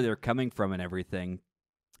 I know where they're coming from and everything.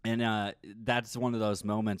 And that's one of those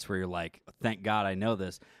moments where you're like, thank God I know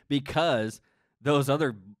this, because the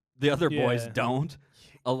other boys don't.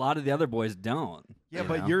 A lot of the other boys don't. Yeah,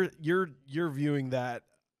 but you're viewing that.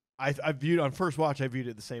 I viewed on first watch. I viewed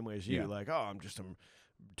it the same way as you. Yeah. Like, I'm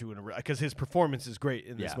doing because his performance is great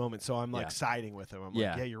in this moment. So I'm like siding with him. I'm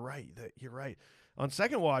like, yeah, you're right. You're right. On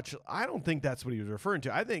second watch, I don't think that's what he was referring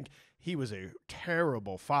to. I think he was a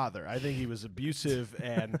terrible father. I think he was abusive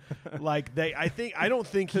and I don't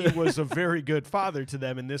think he was a very good father to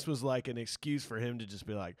them. And this was like an excuse for him to just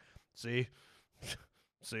be like, see,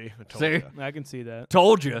 I told you. I can see that.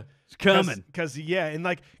 Told you it's coming. Because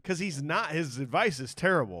he's not. His advice is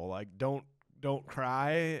terrible. Like, don't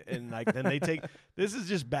cry, and like then they take. This is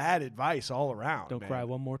just bad advice all around. Don't cry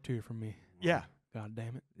one more tear from me. Yeah. God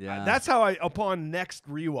damn it. Yeah. That's how upon next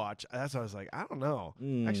rewatch, that's how I was like, I don't know.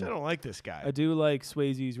 Actually, I don't like this guy. I do like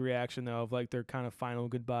Swayze's reaction though, of like their kind of final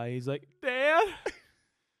goodbye. He's like, Dad.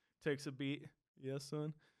 Takes a beat. Yes,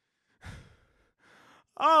 son.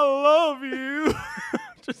 I love you.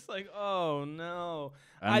 Just like, oh no.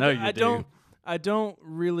 I know you do. I don't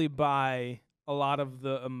really buy a lot of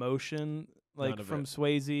the emotion like from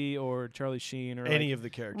Swayze or Charlie Sheen or any of the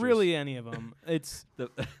characters. Really, any of them. It's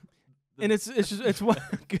and it's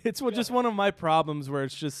just one of my problems where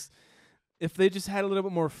it's just if they just had a little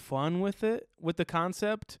bit more fun with it, with the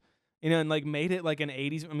concept, and like made it like an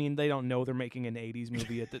 80s. I mean, they don't know they're making an 80s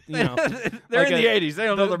movie at the they're like in the 80s. They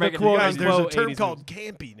don't know they're making guys, there's a term 80s called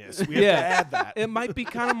campiness. We have to add that. It might be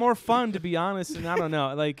kind of more fun, to be honest, and I don't know.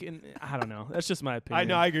 I don't know. That's just my opinion. I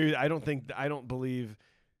know. I agree. I don't believe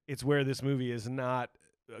it's where this movie is not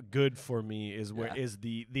good for me. Is where is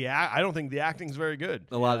the I don't think the acting's very good.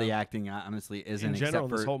 A lot of the acting, honestly, isn't. In general, except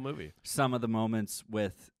for this whole movie. Some of the moments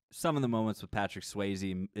with Patrick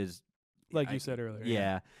Swayze is like you said earlier.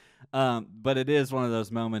 Yeah. But it is one of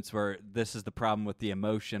those moments where this is the problem with the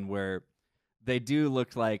emotion, where they do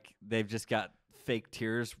look like they've just got fake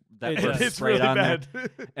tears that were it's sprayed really on bad. there.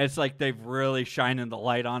 It's like they've really shined the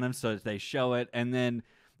light on them, so that they show it, and then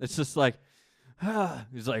it's just like,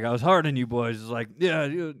 He's like, I was hard on you boys. He's like, yeah,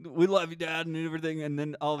 we love you, Dad, and everything. And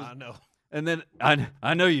then I know. And then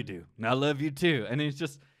I know you do, and I love you too. And he's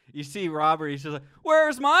just, you see Robert, he's just like,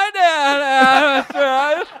 where's my dad?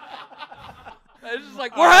 It's just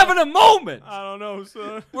like, we're having a moment. I don't know,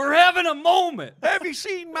 son. We're having a moment. Have you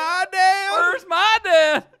seen my dad? Where's my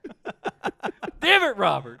dad? Damn it,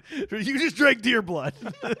 Robert. You just drank deer blood.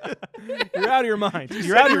 You're out of your mind. You're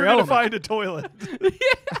Said out of you your were gonna element. find a toilet.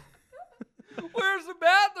 Yeah. Where's the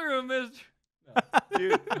bathroom, Mister?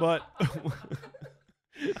 Dude, but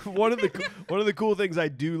one of the cool things I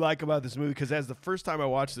do like about this movie, because as the first time I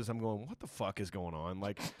watched this, I'm going, what the fuck is going on?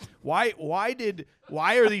 Like, why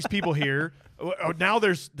are these people here? Oh, now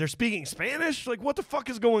they're speaking Spanish? Like, what the fuck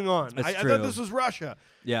is going on? I thought this was Russia.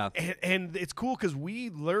 Yeah. And it's cool because we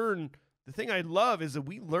learn. The thing I love is that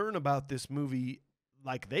we learn about this movie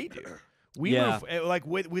like they do. We like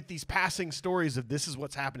with these passing stories of this is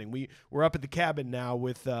what's happening. We're up at the cabin now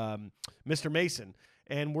with Mr. Mason,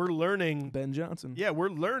 and we're learning Ben Johnson. Yeah, we're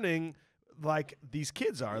learning like these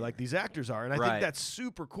kids are, like these actors are, and I think that's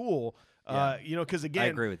super cool. Yeah. You know, because again, I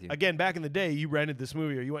agree with you. Again, back in the day, you rented this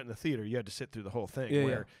movie or you went in the theater, you had to sit through the whole thing. Yeah,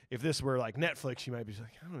 where if this were like Netflix, you might be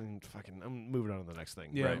like, I'm moving on to the next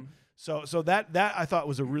thing. Yeah. Right. So that I thought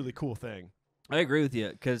was a really cool thing. I agree with you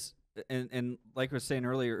because, and like I was saying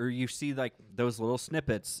earlier, or you see like those little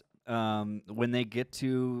snippets when they get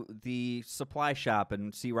to the supply shop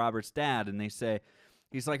and see Robert's dad, and they say,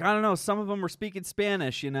 he's like, I don't know, some of them were speaking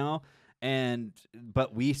Spanish, you know,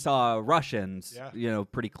 but we saw Russians, you know,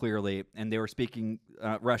 pretty clearly, and they were speaking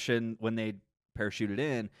Russian when they parachuted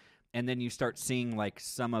in, and then you start seeing like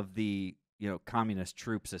some of the, you know, communist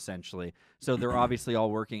troops essentially. So they're obviously all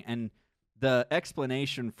working, and the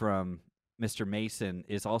explanation from Mr. Mason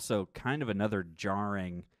is also kind of another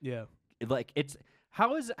jarring. Yeah. Like it's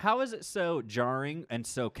how is it so jarring and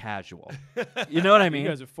so casual? You know what I mean? You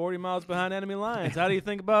guys are 40 miles behind enemy lines. How do you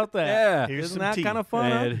think about that? Yeah. Isn't that kind of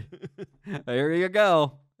fun? There you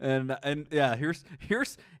go. And yeah, here's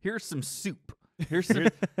some soup. Here's some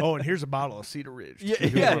and here's a bottle of Cedar Ridge.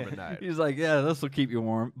 yeah. He's like, yeah, this will keep you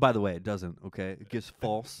warm. By the way, it doesn't. Okay, it gives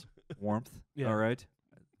false warmth. Yeah. All right.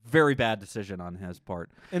 Very bad decision on his part.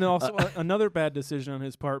 And also another bad decision on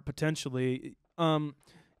his part, potentially.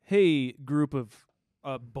 Hey, group of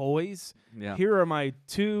boys, here are my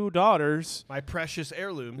 2 daughters. My precious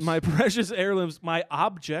heirlooms. My precious heirlooms, my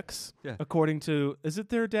objects, according to, is it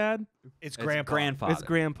their dad? It's grandpa. Grandfather. It's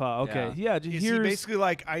grandpa, okay. Yeah, Is he basically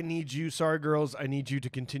like, I need you, sorry girls, I need you to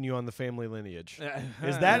continue on the family lineage.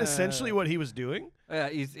 Is that essentially what he was doing?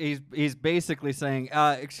 He's basically saying,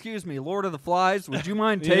 excuse me, Lord of the Flies, would you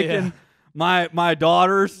mind taking my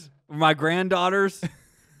daughters, my granddaughters?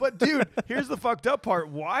 But dude, here's the fucked up part.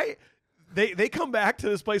 Why? They come back to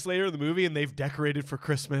this place later in the movie and they've decorated for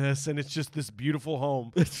Christmas and it's just this beautiful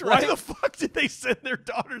home. That's right. Why the fuck did they send their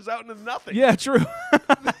daughters out into nothing? Yeah, true.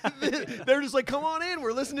 They're just like, come on in,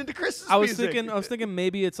 we're listening to Christmas I was music. thinking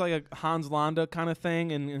maybe it's like a Hans Landa kind of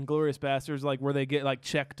thing in Inglourious Bastards, like where they get like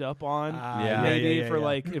checked up on. Maybe for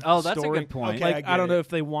like if that's a story, good point. Okay, like I don't know if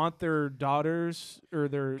they want their daughters or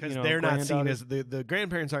their because they're not seen as the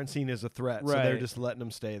grandparents aren't seen as a threat, so they're Right. just letting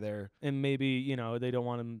them stay there. and maybe they don't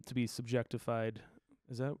want them to be subjectified.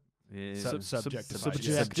 Is that Subjected.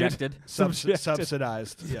 Subjected.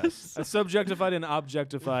 Subsidized. Yes. subjectified and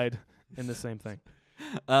objectified in the same thing?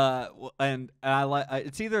 And I like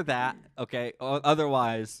it's either that, okay.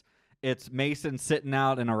 Otherwise, it's Mason sitting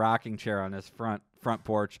out in a rocking chair on his front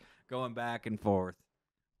porch, going back and forth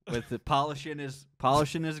with the polishing his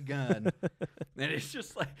gun, and it's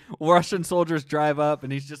just like Russian soldiers drive up,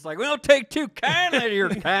 and he's just like, "We don't take too kindly to your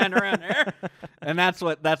kind around here," and that's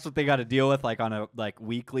what they got to deal with, like on a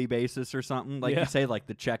weekly basis or something, like you say, like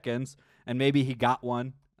the check-ins, and maybe he got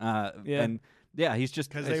one, and he's just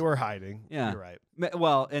because they were hiding. Yeah, you're right.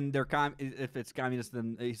 Well, and they're if it's communist,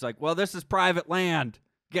 then he's like, "Well, this is private land.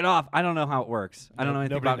 Get off." I don't know how it works. I don't know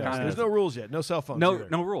anything about communism. There's no rules yet. No cell phones. No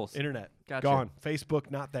either. rules. Internet Gotcha. gone. Facebook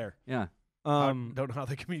not there. Yeah. Don't know how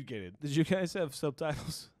they communicated. Did you guys have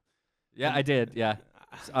subtitles? Yeah, I did. Yeah,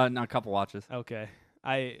 on a couple watches. Okay.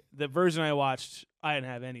 The version I watched, I didn't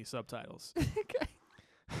have any subtitles. Okay.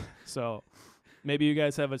 So maybe you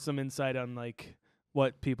guys have some insight on like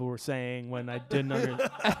what people were saying when I didn't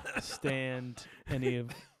understand any of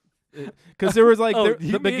it. Because there was like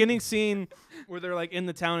the beginning scene where they're like in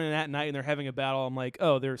the town and at night and they're having a battle. I'm like,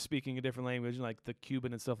 oh, they're speaking a different language, like the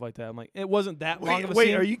Cuban and stuff like that. I'm like, it wasn't that long of a scene.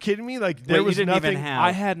 Wait, are you kidding me? Like there was didn't nothing. even have.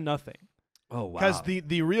 I had nothing. Oh, wow. Because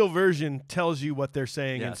the real version tells you what they're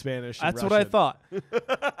saying in Spanish. And That's what I thought.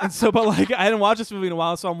 And so, but like, I hadn't watched this movie in a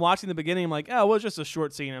while, so I'm watching the beginning. I'm like, oh, well, it's just a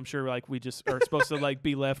short scene. I'm sure like we just are supposed to like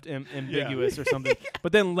be left ambiguous or something.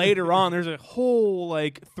 But then later on, there's a whole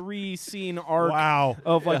like 3-scene arc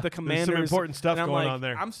of like the commanders. There's some important stuff going like, on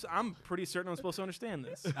there. I'm pretty certain I'm supposed to understand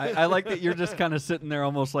this. I like that you're just kind of sitting there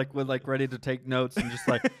almost like with like ready to take notes and just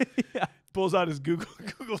like pulls out his Google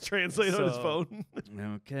Translate on his phone.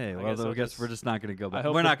 Okay, I well, I guess we're just not going to go back.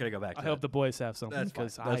 We're not going to go back to I hope the boys have something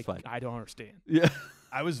because I don't understand. Yeah.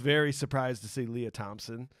 I was very surprised to see Leah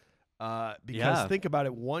Thompson because think about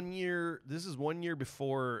it. 1 year, this is 1 year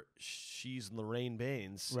before she's Lorraine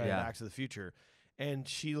Baines in Back to the Future, and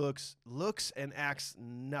she looks and acts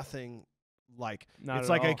nothing like. It's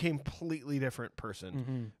like a completely different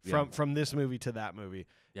person from this movie to that movie.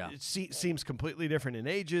 Yeah, it seems completely different in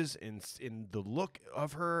ages, in the look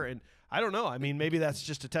of her, and I don't know. I mean, maybe that's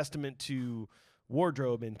just a testament to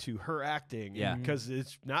wardrobe and to her acting. Yeah, because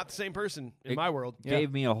it's not the same person in my world.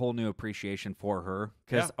 Gave me a whole new appreciation for her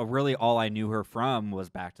because really all I knew her from was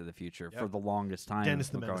Back to the Future for the longest time. Dennis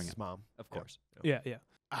the Menace's mom, of course. Yeah.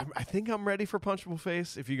 I think I'm ready for Punchable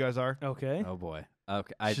Face. If you guys are, okay. Oh boy.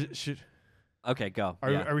 Okay. Okay, go.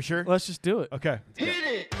 Are we sure? Let's just do it. Okay. Hit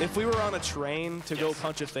it. If we were on a train to go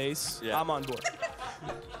punch a face, I'm on board.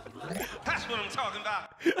 That's what I'm talking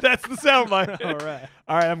about. That's the soundbite. All right.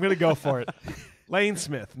 All right, I'm going to go for it. Lane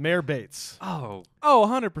Smith, Mayor Bates. Oh,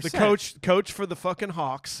 100%. The coach for the fucking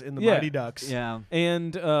Hawks in the Mighty Ducks. Yeah.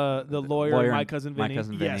 And the lawyer, My Cousin Vinny.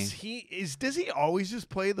 Vinny. Yes, does he always just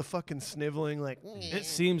play the fucking sniveling like? It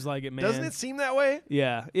seems like it, man. Doesn't it seem that way?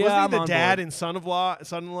 Yeah. Wasn't he the dad and son-in-law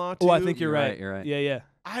too? Oh, I think you're right. You're right. Yeah.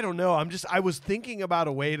 I don't know. I was thinking about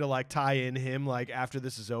a way to like tie in him. Like after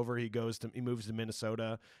this is over, he moves to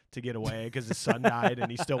Minnesota to get away because his son died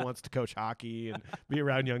and he still wants to coach hockey and be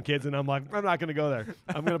around young kids. And I'm like, I'm not going to go there.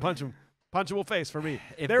 I'm going to punch him. Punchable face for me.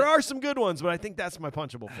 There are some good ones, but I think that's my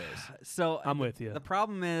punchable face. So I'm with you. The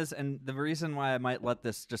problem is, and the reason why I might let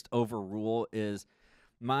this just overrule is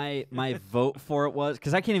my vote for it was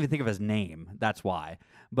because I can't even think of his name. That's why.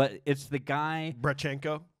 But it's the guy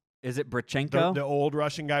Brachenko. Is it Brachenko? The old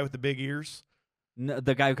Russian guy with the big ears? No,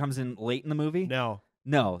 the guy who comes in late in the movie? No,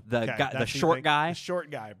 the guy, the short guy. The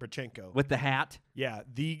short guy, Brachenko. With the hat? Yeah,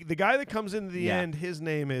 the guy that comes in the end, his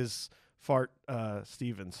name is Fart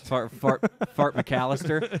Stevens. Fart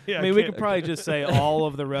McAllister? Yeah, I mean, we could probably just say all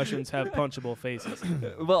of the Russians have punchable faces.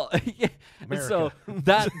 Well, so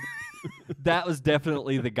that was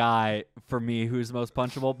definitely the guy for me who's most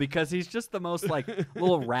punchable because he's just the most like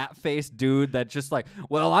little rat-faced dude that just like,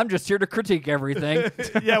 well, I'm just here to critique everything.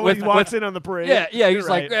 Yeah, when he walks in on the parade. Yeah, he's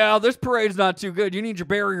like, yeah, this parade's not too good. You need your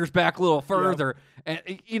barriers back a little further. Yep.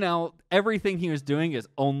 And everything he was doing is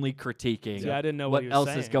only critiquing. Yeah, I didn't know what he was else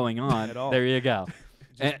saying is going on. at all. There you go.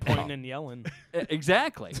 Just pointing and yelling.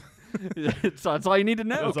 Exactly. So that's all you need to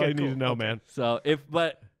know. That's all you need to know, man. So if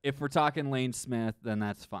we're talking Lane Smith, then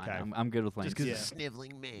that's fine. Okay. I'm good with Lane Just Smith. because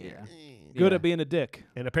sniveling man. Yeah. Good at being a dick.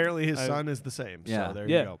 And apparently his son is the same. Yeah. So there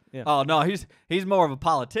you go. Yeah. Oh no, he's more of a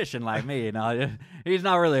politician like me. He's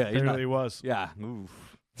not really. Apparently he was. Yeah. Oof.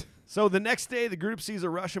 So the next day, the group sees a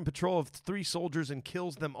Russian patrol of 3 soldiers and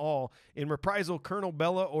kills them all. In reprisal, Colonel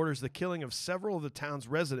Bella orders the killing of several of the town's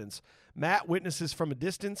residents. Matt witnesses from a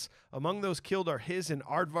distance. Among those killed are his and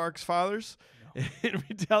Aardvark's fathers. No. In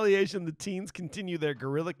retaliation, the teens continue their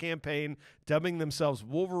guerrilla campaign, dubbing themselves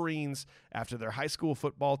Wolverines after their high school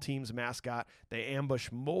football team's mascot. They ambush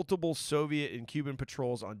multiple Soviet and Cuban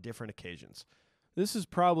patrols on different occasions. This is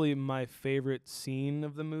probably my favorite scene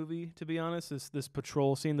of the movie, to be honest. This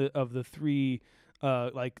patrol scene of the 3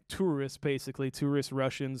 like tourists, basically tourist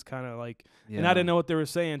Russians, kind of like. Yeah. And I didn't know what they were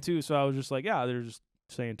saying too, so I was just like, yeah, they're just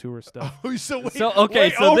saying tourist stuff. Oh, so this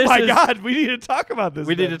my God, we need to talk about this.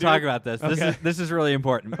 We need to talk about this. Okay. This is really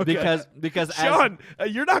important because Sean,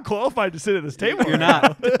 you're not qualified to sit at this table. You're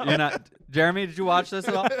not. You're not. Jeremy, did you watch this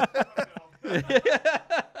at all?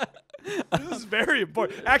 This is very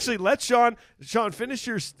important. Actually, let Sean finish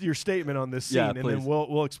your statement on this scene, and then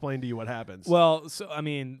we'll explain to you what happens. Well, so I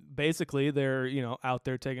mean, basically, they're out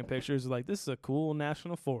there taking pictures. Like, this is a cool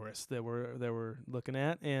national forest that we're looking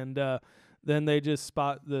at, and then they just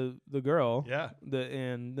spot the girl. Yeah.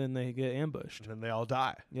 And then they get ambushed. And then they all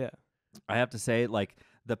die. Yeah. I have to say, like,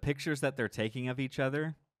 the pictures that they're taking of each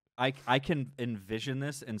other, I can envision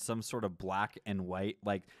this in some sort of black and white,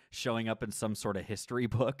 like showing up in some sort of history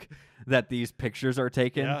book that these pictures are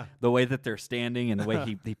taken. Yeah. The way that they're standing and the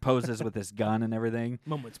way he poses with his gun and everything.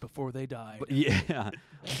 Moments before they died.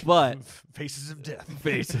 But faces of death.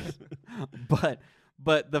 Faces.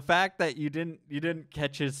 But the fact that you didn't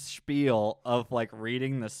catch his spiel of like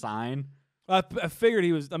reading the sign I figured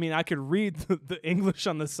he was. I mean, I could read the English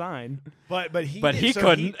on the sign. But he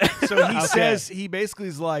couldn't. So he says, he basically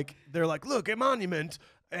is like, they're like, look, a monument,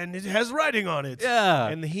 and it has writing on it. Yeah.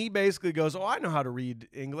 And he basically goes, oh, I know how to read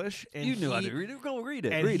English. And You knew how to read it. Go read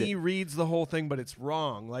it. And read he it. reads the whole thing, but it's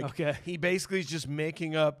wrong. Like, Okay. he basically is just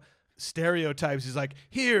making up stereotypes. He's like,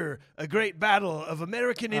 here, a great battle of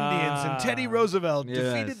American Indians, and Teddy Roosevelt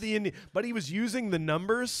defeated the Indians. But he was using the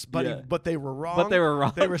numbers, but they were wrong. But they were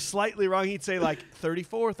wrong. They were slightly wrong. He'd say like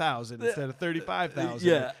 34,000 instead of 35,000.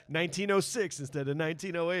 Yeah. 1906 instead of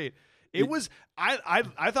 1908. It was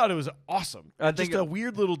I thought it was awesome. I Just think a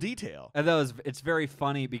weird little detail. And it's very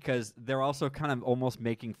funny because they're also kind of almost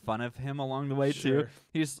making fun of him along the way too.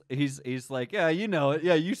 He's like, yeah, you know it,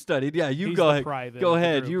 yeah, you studied, yeah, you He's go the ahead, private go of the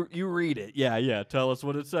ahead, group. you read it, yeah, tell us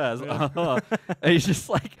what it says. And he's just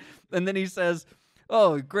like, and then he says,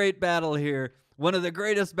 oh, great battle here. One of the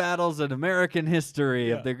greatest battles in American history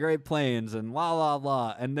of the Great Plains, and la la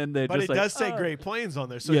la, and then they But just it like, does say Great Plains on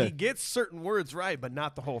there, so he gets certain words right, but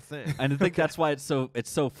not the whole thing. and I think that's why it's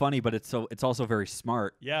so funny, but it's also very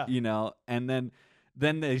smart. Yeah. You know, and then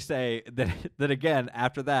they say that again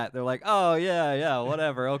after that they're like, oh yeah,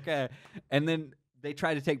 whatever, okay, and then they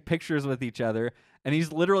try to take pictures with each other, and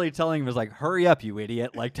he's literally telling him, "Is like, hurry up, you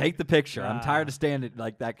idiot! Like, take the picture. I'm tired of standing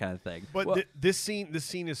like that kind of thing." But this scene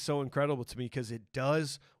is so incredible to me because it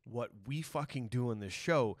does what we fucking do on this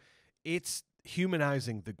show. It's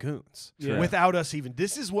humanizing the goons without us even.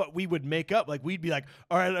 This is what we would make up. Like, we'd be like,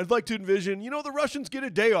 all right, I'd like to envision, the Russians get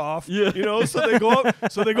a day off, so they go up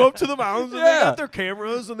to the mountains and they got their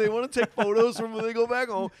cameras and they want to take photos from when they go back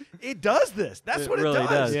home. It does this. That's what really it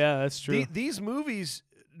does. Yeah, that's true. These movies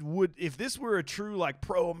would, if this were a true like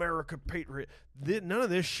pro-America patriot, none of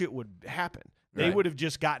this shit would happen. They would have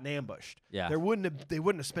just gotten ambushed. Yeah. They wouldn't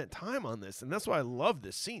have spent time on this. And that's why I love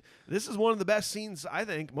this scene. This is one of the best scenes, I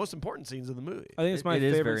think, most important scenes of the movie. I think it's my it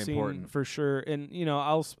is favorite very scene important. for sure. And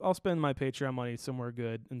I'll spend my Patreon money somewhere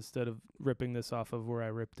good instead of ripping this off of where I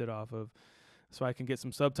ripped it off of, so I can get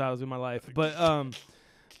some subtitles in my life. But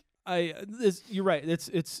you're right.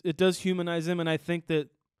 It does humanize him, and I think that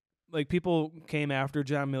like people came after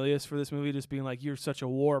John Milius for this movie, just being like, "You're such a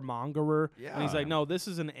warmongerer," and he's like, "No, this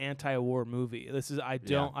is an anti-war movie. This is I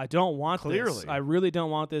don't want Clearly. this. I really don't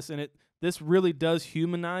want this." And this really does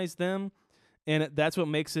humanize them, and that's what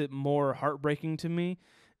makes it more heartbreaking to me,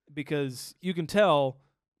 because you can tell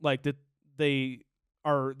like that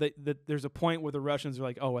that there's a point where the Russians are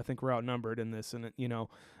like, "Oh, I think we're outnumbered in this," and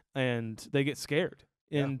and they get scared.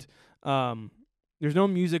 And there's no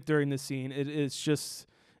music during this scene. It's just.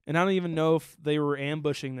 And I don't even know if they were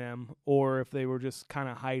ambushing them or if they were just kind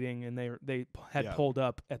of hiding and they had pulled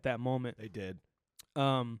up at that moment. They did.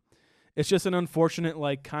 It's just an unfortunate,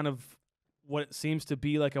 like, kind of what it seems to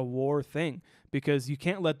be like a war thing, because you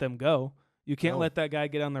can't let them go. You can't let that guy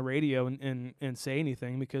get on the radio and say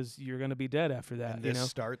anything, because you're going to be dead after that. And this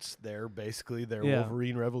starts their Yeah.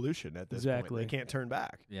 Wolverine revolution at this point. They can't turn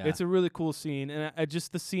back. Yeah. It's a really cool scene. And I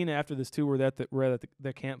just the scene after this, too, we're at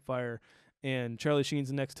the campfire. And Charlie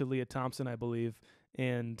Sheen's next to Leah Thompson, I believe,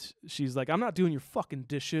 and she's like, "I'm not doing your fucking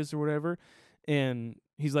dishes," or whatever. And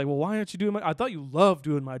he's like, "Well, why aren't you doing my? I thought you loved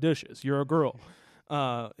doing my dishes. You're a girl."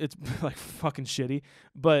 It's like fucking shitty,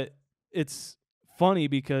 but it's funny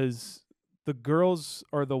because the girls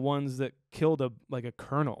are the ones that killed a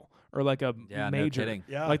colonel or like a major, no kidding.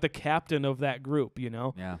 like the captain of that group. Yeah.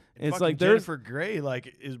 And it's Fucking like there's Jennifer Grey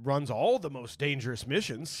runs all the most dangerous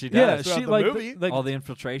missions. She yeah, does. throughout she the like movie. like all the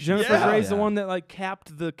infiltration. Jennifer Yeah. Grey's the one that like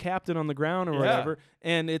capped the captain on the ground or whatever,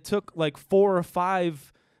 and it took like 4 or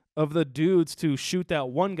 5 of the dudes to shoot that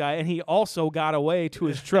one guy, and he also got away to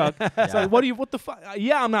his truck. It's like, what the fuck?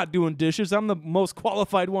 Yeah, I'm not doing dishes. I'm the most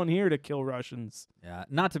qualified one here to kill Russians. Yeah,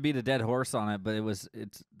 not to beat a dead horse on it, but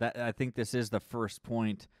it's that I think this is the first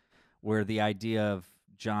point where the idea of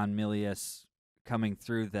John Milius coming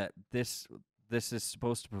through, that this is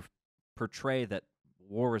supposed to portray that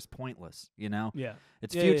war is pointless, Yeah.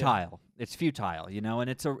 It's futile. It's futile, and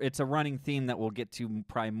it's a running theme that we'll get to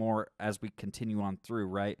probably more as we continue on through,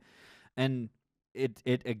 right? And it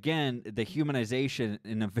again, the humanization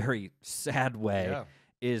in a very sad way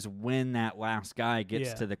is when that last guy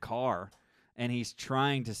gets to the car and he's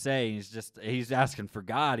trying to say, he's asking for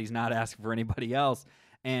God, he's not asking for anybody else.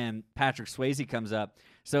 And Patrick Swayze comes up.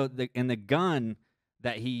 So the gun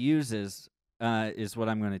that he uses is what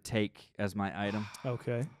I'm going to take as my item.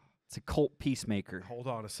 Okay. It's a Colt Peacemaker. Hold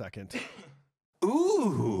on a second.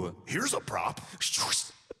 Ooh, here's a prop.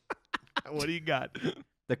 What do you got?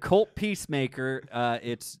 The Colt Peacemaker,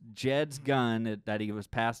 it's Jed's gun that he was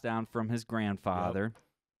passed down from his grandfather.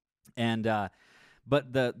 And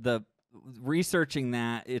but the researching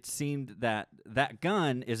that, it seemed that that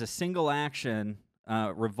gun is a single action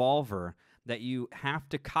revolver that you have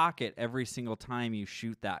to cock it every single time you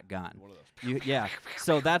shoot that gun. One of those. Yeah.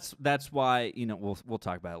 So that's why, you know, we'll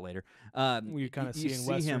talk about it later. You're kind of you seeing see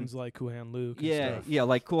westerns like Cool Hand Luke. And Yeah, stuff. yeah,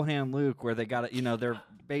 like Cool Hand Luke, where they got it. You know, they're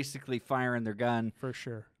basically firing their gun, For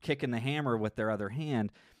sure. kicking the hammer with their other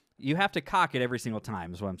hand. You have to cock it every single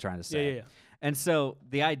time. Is what I'm trying to say. Yeah. And so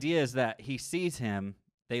the idea is that he sees him,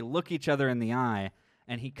 they look each other in the eye,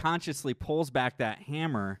 and he consciously pulls back that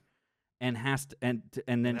hammer and has to, and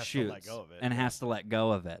then has to shoots let go of it, and has to let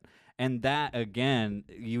go of it. And that, again,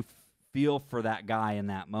 you feel for that guy in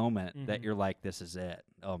that moment that you're like, this is it.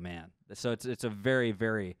 Oh man. So it's a very,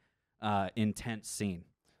 very intense scene.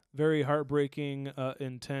 Very heartbreaking,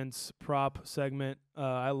 intense prop segment.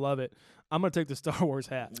 I love it. I'm gonna take the Star Wars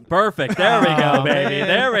hat. Perfect. There we go, Oh, baby. man.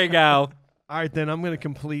 There we go. All right, then I'm going to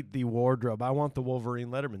complete the wardrobe. I want the Wolverine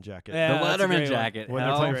Letterman jacket. Yeah, The that's a Letterman great one. jacket. When they're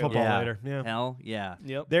Hell playing football yeah. later. Yeah. Hell yeah.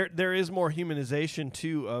 Yep. There is more humanization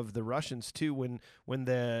too of the Russians too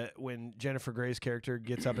when Jennifer Grey's character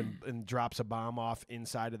gets up and drops a bomb off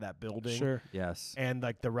inside of that building. Sure. Yes. And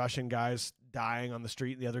like the Russian guys dying on the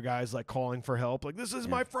street, and the other guys like calling for help, like this is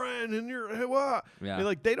my friend, and you're what? Yeah. I mean,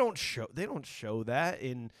 like they don't show that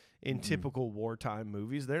in typical wartime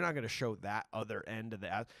movies. They're not going to show that other end of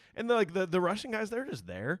that. And the Russian guys, they're just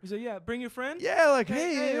there. He said, "Yeah, bring your friend." Yeah, like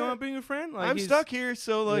Hey, you want to bring your friend? Like I'm he's- stuck here,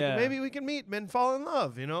 so like Yeah. maybe we can meet and fall in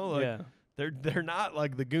love. You know, like Yeah. they're not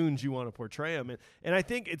like the goons you want to portray them. And I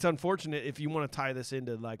think it's unfortunate if you want to tie this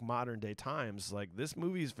into like modern day times. Like this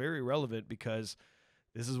movie is very relevant because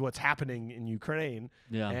this is what's happening in Ukraine.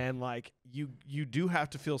 Yeah. And like you do have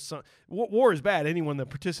to feel some war is bad. Anyone that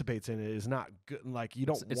participates in it is not good. Like you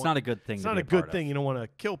don't. It's not a good thing. It's to not be a good part thing. Of. You don't want to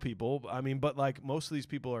kill people. I mean, but like most of these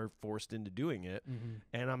people are forced into doing it,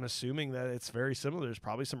 and I'm assuming that it's very similar. There's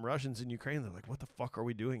probably some Russians in Ukraine. They're like, "What the fuck are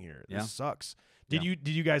we doing here? Yeah. This sucks." Did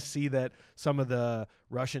you guys see that some of the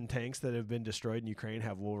Russian tanks that have been destroyed in Ukraine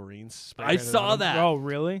have Wolverines? spray I painted saw on them? that. Oh,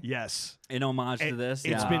 really? Yes. In homage to this.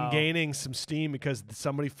 It's Yeah. been Wow. gaining some steam because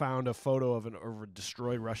somebody found a photo of a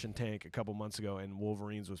destroyed Russian tank a couple months ago, and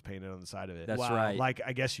Wolverines was painted on the side of it. That's Wow. right. Like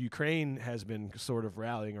I guess Ukraine has been sort of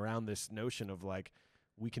rallying around this notion of like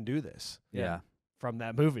we can do this Yeah. from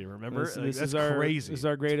that movie. Remember, This, Like, this that's is our crazy. This is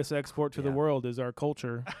our greatest export to the Yeah. world. Is our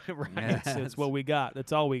culture. right? Yeah. It's what we got.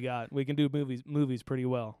 That's all we got. We can do movies pretty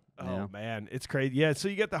well. Oh Yeah. man, it's crazy. Yeah, so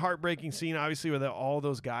you get the heartbreaking scene, obviously, where all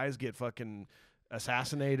those guys get fucking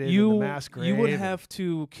assassinated in the mass grave. You would and- have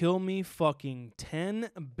to kill me fucking 10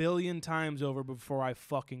 billion times over before I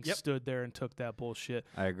fucking Yep. stood there and took that bullshit.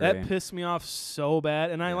 I agree. That pissed me off so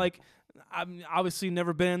bad. And Yeah. I've obviously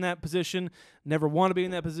never been in that position, never want to be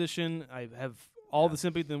in that position. I have all the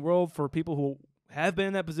sympathy in the world for people who have been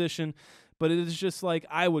in that position. But it is just like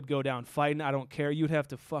I would go down fighting. I don't care. You'd have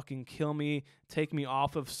to fucking kill me, take me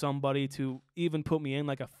off of somebody to even put me in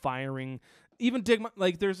like a firing. Even dig my,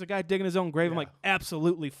 like there's a guy digging his own grave. I'm Yeah. like,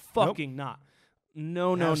 absolutely fucking not.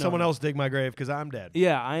 No, no, have no. someone no. else dig my grave because I'm dead.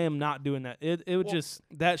 Yeah, I am not doing that. It would Well- just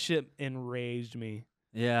that shit enraged me.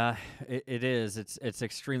 Yeah, it is. It's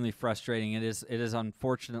extremely frustrating. It is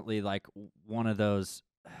unfortunately like one of those.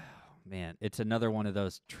 Man, it's another one of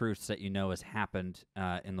those truths that has happened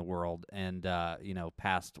in the world and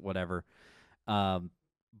past whatever.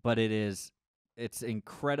 But it's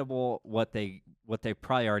incredible what they've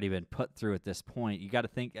probably already been put through at this point. You got to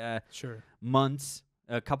think Sure.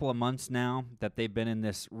 a couple of months now that they've been in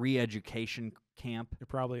this re-education camp. You're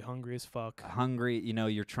probably hungry as fuck. Hungry,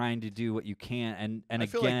 you're trying to do what you can, and I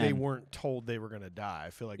feel again, like they weren't told they were going to die. I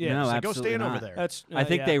feel like Yeah. they're No, just like, go absolutely stand over not. there. That's I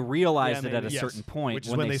think yeah. they realized Yeah, it at a maybe. certain Yes, point which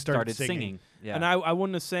is when they started singing. Yeah. And I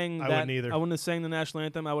wouldn't have sang I that. wouldn't either. I wouldn't have sang the national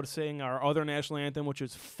anthem. I would have sang our other national anthem, which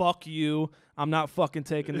is "Fuck you." I'm not fucking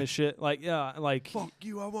taking this shit. Like, yeah, like, Fuck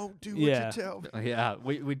you! I won't do Yeah. what you tell me. Yeah,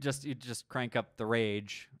 you just crank up the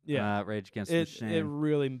rage. Yeah. Rage Against the it Machine.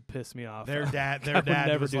 really pissed me off. Their dad would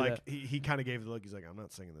never was do like, that. he kind of gave the look. He's like, I'm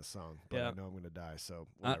not singing this song, but Yeah. I know I'm going to die, so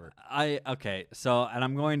whatever. Okay, so and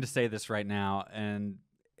I'm going to say this right now, and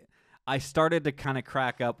I started to kind of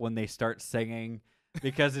crack up when they start singing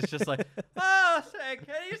because it's just like, oh, say,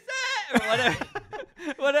 can you say it? Or whatever.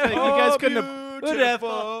 Whatever. You guys couldn't have-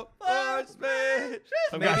 Beautiful.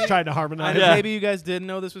 Some guys tried to harmonize. Yeah. Maybe you guys didn't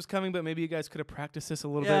know this was coming, but maybe you guys could have practiced this a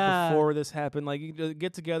little Yeah. bit before this happened. Like, you just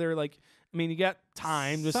get together. Like, I mean, you got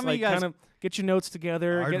time. Just Some of like you guys- kind of get your notes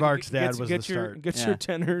together. Aardvark's dad was get the your start. get Yeah. your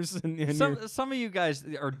tenors and your Some of you guys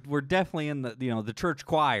were definitely in the church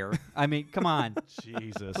choir. I mean, come on,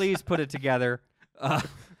 Jesus. please put it together.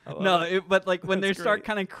 But like when they start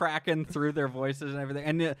kind of cracking through their voices and everything,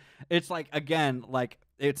 and it's like again, like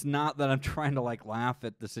it's not that I'm trying to like laugh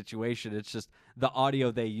at the situation. It's just the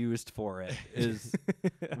audio they used for it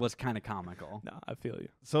was kind of comical. No, I feel you.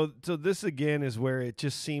 So this again is where it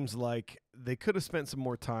just seems like they could have spent some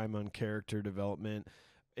more time on character development.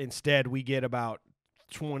 Instead, we get about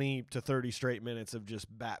 20 to 30 straight minutes of just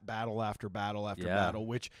battle after battle after battle,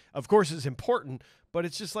 which of course is important, but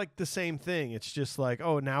it's just like the same thing. It's just like,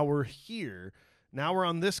 oh, now we're here. Now we're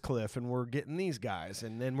on this cliff and we're getting these guys,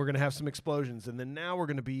 and then we're going to have some explosions, and then now we're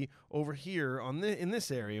going to be over here on in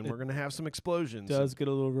this area, and we're going to have some explosions. It does get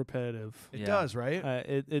a little repetitive. It does, right?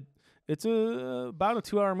 It's about a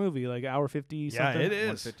 2-hour movie, like hour 50 something. Yeah, it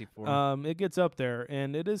is. 154. It gets up there,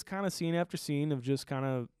 and it is kind of scene after scene of just kind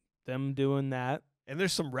of them doing that. And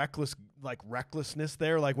there's some recklessness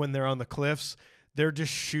there, like when they're on the cliffs. They're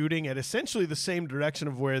just shooting at essentially the same direction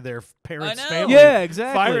of where their parents' family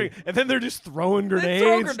firing, and then they're just throwing grenades. They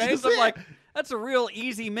throw grenades. I'm like, that's a real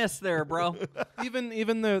easy miss there, bro.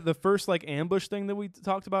 even the first like ambush thing that we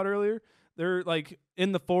talked about earlier, they're like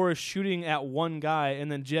in the forest shooting at one guy, and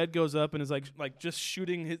then Jed goes up and is like just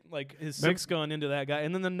shooting his six gun into that guy,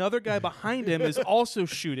 and then another guy behind him is also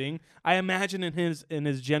shooting. I imagine in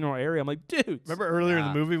his general area. I'm like, dude. Remember earlier in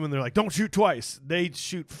the movie when they're like, "Don't shoot twice"? They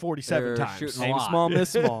shoot 47 times. Aim small,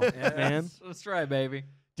 miss small, man. Let's try, baby.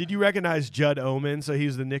 Did you recognize Judd Omen? So he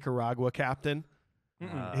was the Nicaragua captain.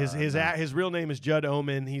 His real name is Judd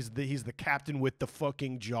Omen. He's the captain with the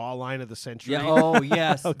fucking jawline of the century. Yeah. Oh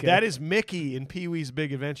yes. Okay. That is Mickey in Pee-wee's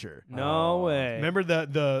Big Adventure. No way. Remember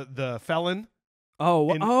the felon?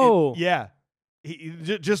 Oh. Yeah.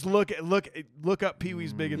 Just look up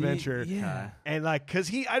Pee-wee's Big Adventure. Yeah. And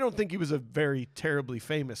because I don't think he was a very terribly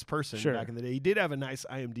famous person Sure. back in the day. He did have a nice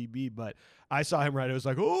IMDb, but I saw him it was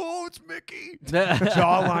like, oh, it's Mickey.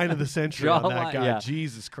 Jawline of the century on that guy. Yeah.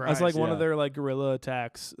 Jesus Christ. That's like one of their like guerrilla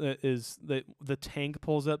attacks is that the tank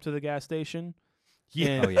pulls up to the gas station.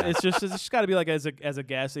 Yeah. And it's just got to be like as a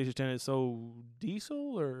gas station attendant. So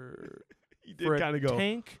diesel or He did kind of go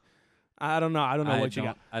tank. I don't know. I don't know what you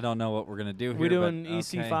got. I don't know what we're gonna do here. We're doing but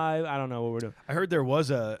EC5. okay. I don't know what we're doing. I heard there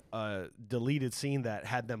was a deleted scene that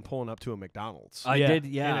had them pulling up to a McDonald's I did,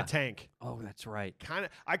 yeah. in a tank. Oh, that's right.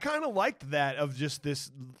 I kind of liked that of just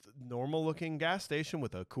this normal looking gas station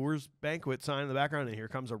with a Coors Banquet sign in the background, and here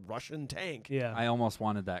comes a Russian tank. Yeah. I almost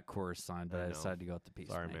wanted that Coors sign, but I know. decided to go with the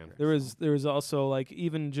Peacemaker. Sorry, man. There was also like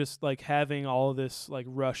even just like having all of this like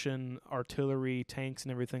Russian artillery tanks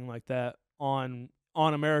and everything like that on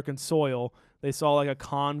American soil. They saw like a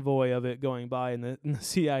convoy of it going by, and the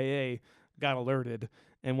CIA got alerted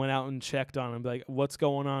and went out and checked on them, like, what's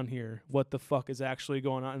going on here? What the fuck is actually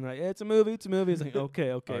going on? And like, it's a movie. It's like, okay,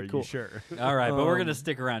 Are cool. you sure? All right, but we're gonna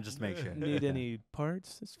stick around just to make sure. Need any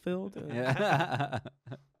parts that's filled? Yeah.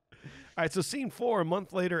 All right, so scene 4, a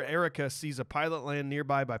month later, Erica sees a pilot land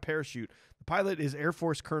nearby by parachute. The pilot is Air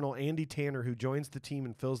Force Colonel Andy Tanner, who joins the team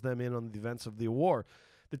and fills them in on the events of the war.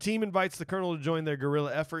 The team invites the colonel to join their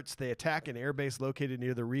guerrilla efforts. They attack an airbase located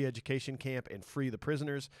near the re-education camp and free the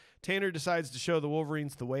prisoners. Tanner decides to show the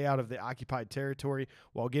Wolverines the way out of the occupied territory.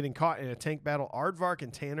 While getting caught in a tank battle, Aardvark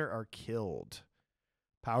and Tanner are killed.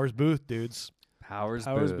 Powers Booth, dudes. Powers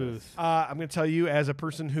Booth. I'm going to tell you, as a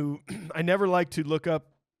person who I never like to look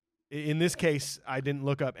up, in this case, I didn't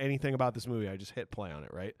look up anything about this movie. I just hit play on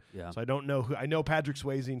it, right? Yeah. So I don't know who. I know Patrick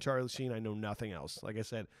Swayze and Charlie Sheen. I know nothing else. Like I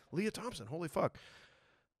said, Leah Thompson. Holy fuck.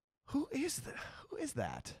 Who is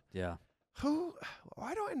that? Yeah.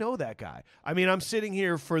 Why do I know that guy? I mean, I'm sitting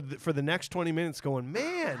here for the next 20 minutes going,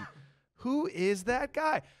 man, who is that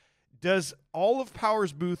guy? Does all of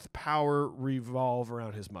Powers Booth's power revolve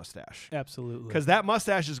around his mustache? Absolutely. Because that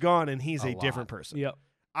mustache is gone and he's a different person. Yep.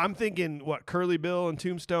 I'm thinking, what, Curly Bill and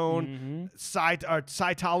Tombstone, Cy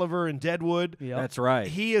Tolliver and Deadwood. Yep. That's right.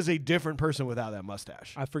 He is a different person without that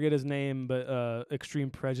mustache. I forget his name, but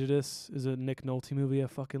Extreme Prejudice is a Nick Nolte movie.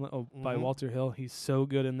 By Walter Hill. He's so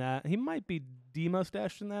good in that. He might be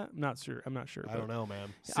demustached in that. I'm not sure. I don't know,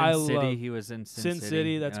 man. Sin City. He was in Sin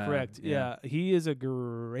City. That's correct. Yeah. He is a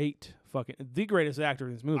great the greatest actor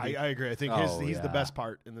in this movie. I agree. I think he's the best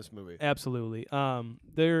part in this movie. Absolutely.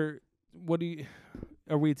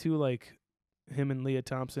 Are we too like him and Leah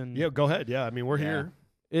Thompson? Yeah, go ahead. Yeah, I mean, we're here.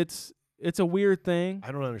 It's a weird thing.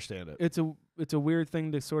 I don't understand it. It's a weird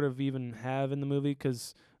thing to sort of even have in the movie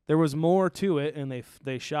because there was more to it, and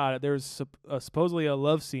they shot it. There was supposedly a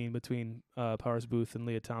love scene between Powers Booth and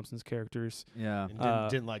Leah Thompson's characters. Yeah. And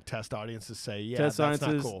didn't like test audiences say, yeah, test that's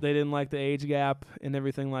audiences, not cool. They didn't like the age gap and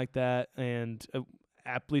everything like that, and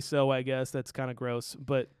aptly so, I guess. That's kind of gross,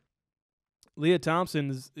 but Leah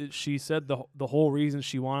Thompson, she said the whole reason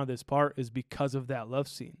she wanted this part is because of that love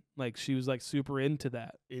scene. Like she was like super into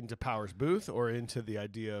that. Into Powers Booth or into the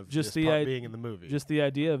idea of Just this the part being in the movie? Just the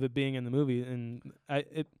idea of it being in the movie, and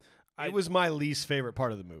it was my least favorite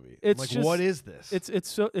part of the movie. It's like, just, what is this?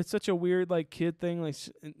 It's such a weird like kid thing. Like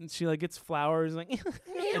she like gets flowers like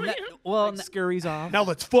And that, well, like, scurries off. Now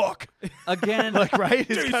let's fuck. again, Like, right?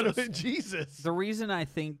 It's kind of Jesus. the reason I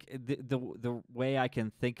think the way I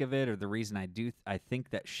can think of it, or the reason I think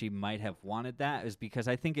that she might have wanted that, is because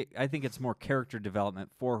I think it's more character development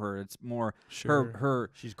for her. It's more her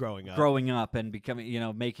She's growing up and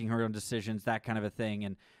becoming, making her own decisions, that kind of a thing.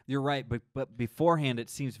 And you're right, but beforehand it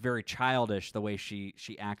seems very childish the way she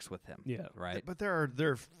acts with him. Yeah, right. But there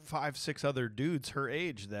are 5-6 other dudes her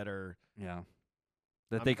age that are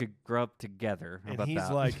They could grow up together. How and about he's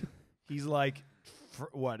that? he's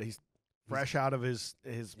he's fresh out of his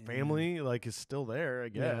family, like is still there, I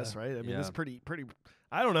guess, right? I mean, this is pretty.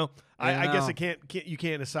 I don't know. I guess you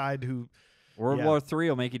can't decide who. World War III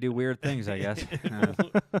will make you do weird things, I guess.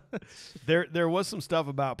 There was some stuff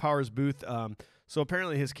about Powers Booth. So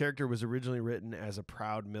apparently his character was originally written as a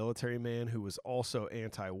proud military man who was also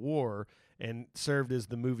anti-war and served as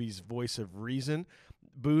the movie's voice of reason.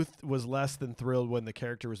 Booth was less than thrilled when the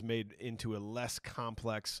character was made into a less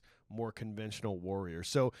complex, more conventional warrior.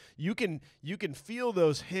 So you can feel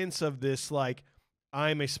those hints of this, like,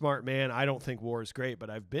 I'm a smart man. I don't think war is great, but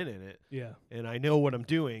I've been in it. Yeah. And I know what I'm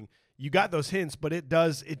doing. You got those hints, but it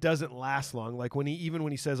doesn't last long. Like when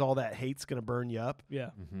he says all that hate's gonna burn you up. Yeah.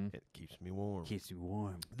 It keeps me warm. Keeps you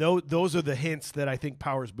warm. Those are the hints that I think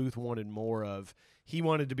Powers Booth wanted more of. He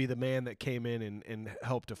wanted to be the man that came in and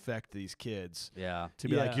helped affect these kids. Yeah. To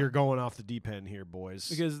be like, you're going off the deep end here, boys.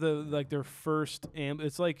 Because their first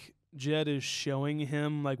it's like Jed is showing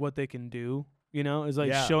him like what they can do. Is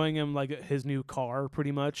like showing him like his new car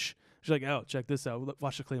pretty much. She's like, oh, check this out. Look,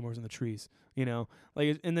 watch the claymores in the trees.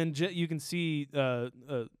 Like, and then you can see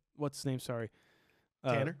what's his name? Sorry,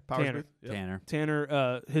 Tanner. Powers Tanner. Booth? Yep.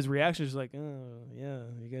 Tanner. His reaction is like, oh yeah,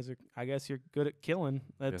 you guys are. I guess you're good at killing.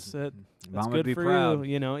 That's Mom that's would good be for proud.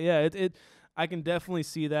 you. Yeah. I can definitely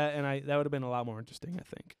see that, and that would have been a lot more interesting, I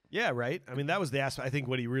think. Yeah, right. I mean, that was the aspect. I think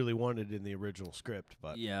what he really wanted in the original script,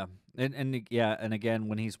 but Yeah, and again,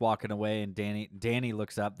 when he's walking away and Danny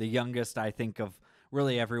looks up, the youngest, I think, of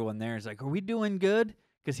really everyone there is like, "Are we doing good?"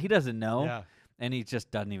 Because he doesn't know, Yeah. and he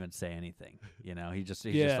just doesn't even say anything. He just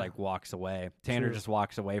like walks away. Tanner True. just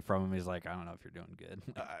walks away from him. He's like, "I don't know if you're doing good.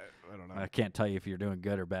 I don't know. I can't tell you if you're doing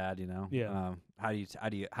good or bad. Yeah. How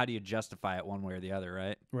do you justify it one way or the other,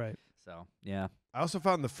 right? Right. So yeah. I also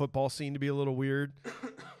found the football scene to be a little weird.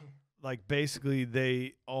 Like, basically,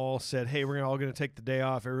 they all said, "Hey, we're all going to take the day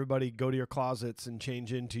off. Everybody go to your closets and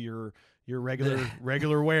change into your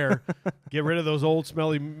regular wear. Get rid of those old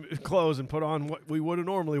smelly clothes and put on what we would have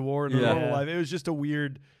normally wore in a normal life." It was just a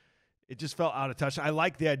weird. It just felt out of touch. I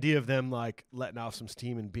like the idea of them like letting off some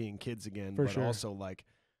steam and being kids again, For but sure. also like,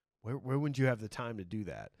 where wouldn't you have the time to do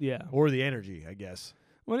that? Yeah. Or the energy, I guess.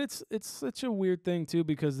 Well, it's such a weird thing too,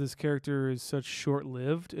 because this character is such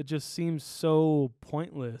short-lived. It just seems so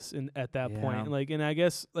pointless at that point. Like, and I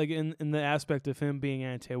guess like in the aspect of him being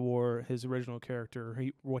anti-war, his original character,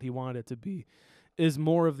 what he wanted it to be, is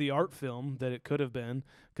more of the art film that it could have been,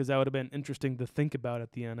 because that would have been interesting to think about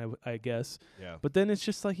at the end, I guess. Yeah. But then it's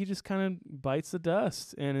just like he just kind of bites the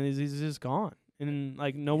dust and he's just gone, and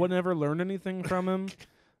like no one ever learned anything from him.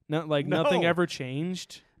 Nothing ever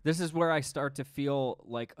changed. This is where I start to feel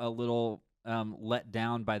like a little let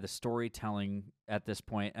down by the storytelling at this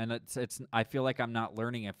point, and it's. I feel like I'm not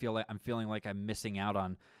learning. I'm feeling like I'm missing out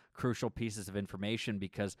on crucial pieces of information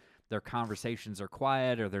because their conversations are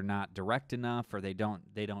quiet, or they're not direct enough, or they don't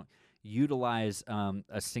utilize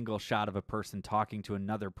a single shot of a person talking to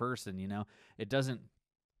another person. It doesn't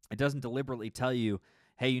deliberately tell you,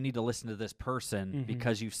 hey, you need to listen to this person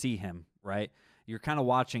because you see him, right? You're kind of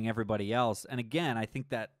watching everybody else. And again, I think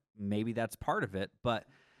that maybe that's part of it. But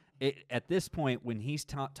at this point, when he's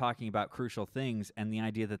talking about crucial things and the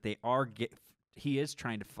idea that he is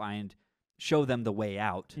trying to show them the way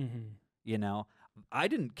out, I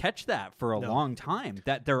didn't catch that for a long time,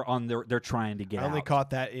 that they're trying to get out. I only caught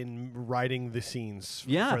that in writing the scenes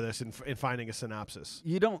for this and finding a synopsis.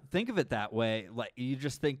 You don't think of it that way. Like, you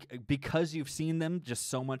just think, because you've seen them just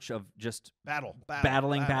so much of just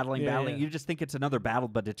battling. Yeah. You just think it's another battle,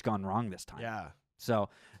 but it's gone wrong this time. Yeah. So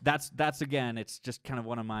that's again, it's just kind of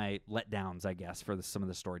one of my letdowns, I guess, for some of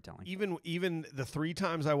the storytelling. Even the 3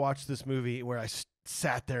 times I watched this movie where I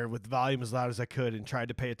sat there with volume as loud as I could and tried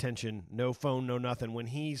to pay attention, no phone, no nothing, when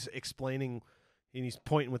he's explaining and he's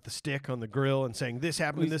pointing with the stick on the grill and saying, "This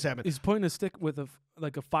happened, and this happened." He's pointing a stick with a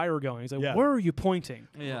like a fire going. He's like, Yeah. "Where are you pointing?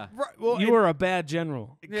 Yeah. Right, well, You are a bad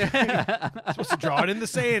general." You're supposed to draw it in the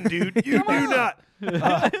sand, dude. You do not.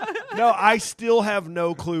 No, I still have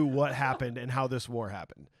no clue what happened and how this war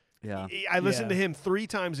happened. Yeah. I listened to him 3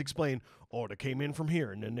 times explain, they came in from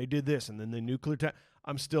here, and then they did this, and then the nuclear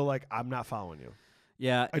I'm still like, I'm not following you.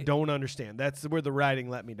 Yeah. I don't understand. That's where the writing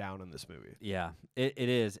let me down in this movie. Yeah, it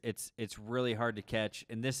is. It's really hard to catch.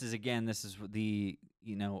 And this is the,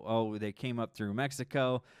 they came up through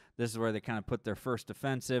Mexico. This is where they kind of put their first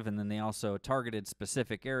offensive, and then they also targeted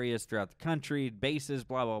specific areas throughout the country, bases,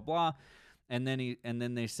 blah, blah, blah. And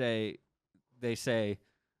then they say,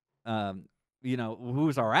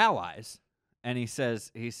 who's our allies? And he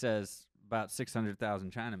says about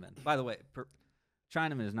 600,000 Chinamen. By the way,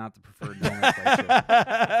 Chinaman is not the preferred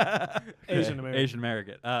nomenclature. Asian American. Asian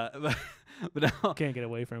American. But no. Can't get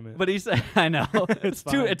away from it. But he said, I know it's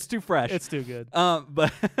too fresh. It's too good.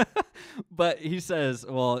 But he says,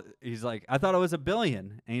 he's like, I thought it was 1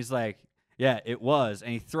 billion, and he's like, yeah, it was,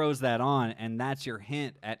 and he throws that on, and that's your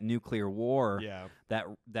hint at nuclear war. Yeah,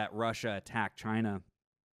 that Russia attacked China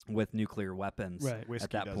with nuclear weapons. Right. whiskey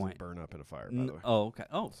at that doesn't point. burn up in a fire. By the way. Oh, okay.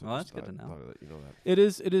 Oh, So well, that's just good to thought know. I'd let you know that. It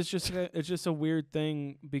is just it's just a weird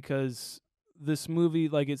thing because this movie,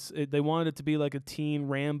 like they wanted it to be like a teen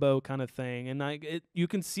Rambo kind of thing, and you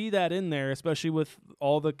can see that in there, especially with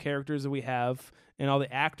all the characters that we have and all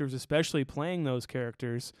the actors, especially playing those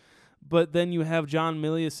characters. But then you have John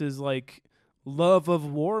Milius's like love of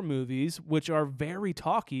war movies, which are very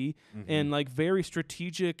talky and like very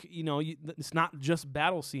strategic. It's not just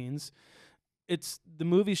battle scenes. It's the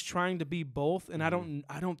movie's trying to be both, and I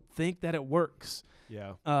don't think that it works.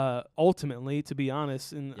 Yeah. Ultimately, to be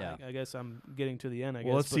honest, and Yeah. I guess I'm getting to the end. I guess.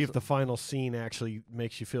 Well, let's but see if the final scene actually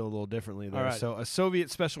makes you feel a little differently there. All right. So a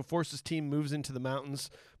Soviet Special Forces team moves into the mountains,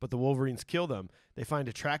 but the Wolverines kill them. They find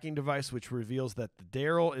a tracking device which reveals that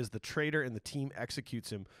Daryl is the traitor, and the team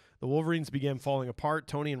executes him. The Wolverines begin falling apart.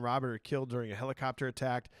 Tony and Robert are killed during a helicopter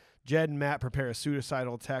attack. Jed and Matt prepare a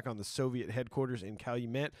suicidal attack on the Soviet headquarters in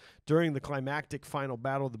Calumet. During the climactic final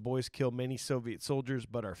battle, the boys kill many Soviet soldiers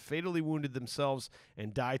but are fatally wounded themselves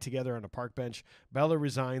and die together on a park bench. Bella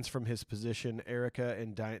resigns from his position. Erica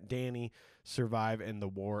and Danny survive, and the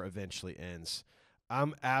war eventually ends.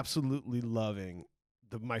 I'm absolutely loving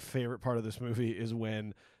my favorite part of this movie is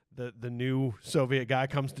when the new Soviet guy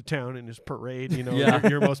comes to town in his parade,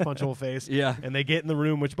 your most punchable face. Yeah. And they get in the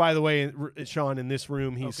room, which, by the way, Sean, in this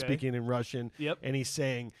room, he's Okay. speaking in Russian. Yep. And he's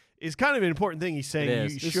saying, is kind of an important thing. He's saying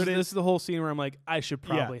It you is. shouldn't. This is the whole scene where I'm like, I should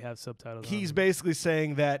probably have subtitles. He's on. basically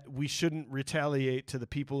saying that we shouldn't retaliate to the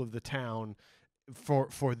people of the town for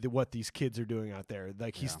what these kids are doing out there.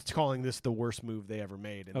 Like he's calling this the worst move they ever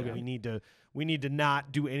made, and that Okay. we need to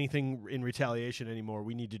not do anything in retaliation anymore.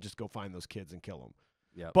 We need to just go find those kids and kill them.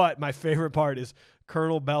 Yep. But my favorite part is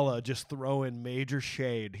Colonel Bella just throwing major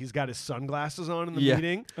shade. He's got his sunglasses on in the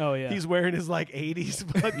meeting. Oh yeah. He's wearing his like 80s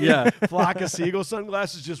flock of seagull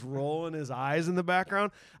sunglasses, just rolling his eyes in the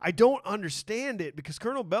background. I don't understand it because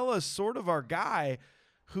Colonel Bella is sort of our guy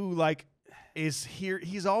who like is here.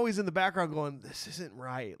 He's always in the background going, this isn't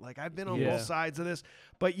right. Like I've been on both sides of this,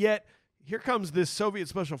 but yet here comes this Soviet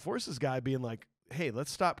Special Forces guy being like, hey,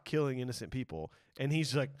 let's stop killing innocent people. And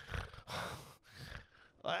he's like,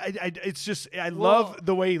 I love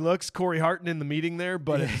the way he looks, Corey Harton in the meeting there,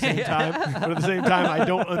 but at the same time, I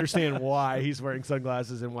don't understand why he's wearing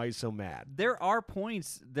sunglasses and why he's so mad. There are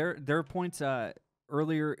points. There are points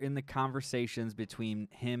earlier in the conversations between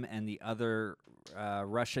him and the other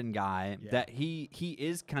Russian guy that he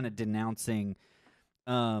is kind of denouncing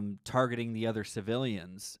targeting the other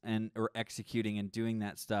civilians or executing and doing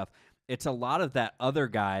that stuff. It's a lot of that other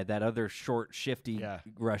guy, that other short, shifty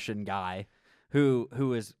Russian guy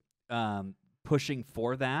who is pushing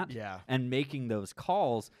for that and making those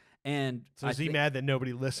calls. And so is he mad that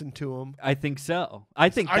nobody listened to him? I think so. I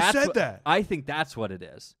think that's what it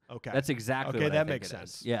is. Okay, that's exactly what that I think makes it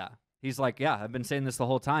sense. Is. Yeah, he's like, I've been saying this the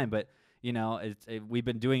whole time, but we've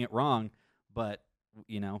been doing it wrong, but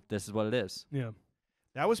this is what it is. Yeah,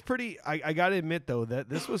 that was pretty. I got to admit though that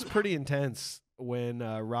this was pretty intense when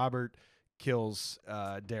Robert kills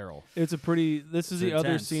Daryl. This is the other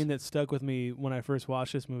intense. scene that stuck with me when I first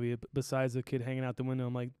watched this movie. Besides the kid hanging out the window,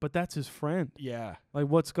 I'm like, but that's his friend. Yeah, like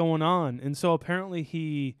what's going on? And so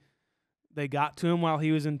apparently they got to him while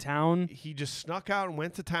he was in town. He just snuck out and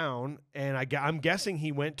went to town, and I'm guessing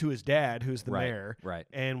he went to his dad, who's the mayor,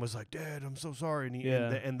 and was like, "Dad, I'm so sorry."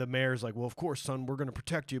 And the mayor's like, "Well, of course, son, we're going to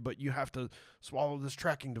protect you, but you have to swallow this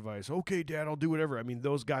tracking device." Okay, Dad, I'll do whatever. I mean,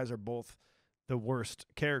 those guys are both the worst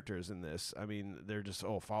characters in this. I mean, they're just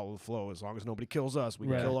follow the flow. As long as nobody kills us, we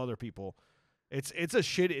can kill other people. It's a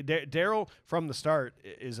shitty. Daryl from the start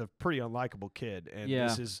is a pretty unlikable kid, and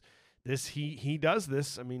he does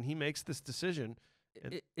this. I mean, he makes this decision.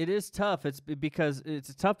 It is tough. It's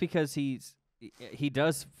tough because he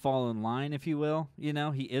does fall in line, if you will. You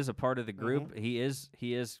know, he is a part of the group. He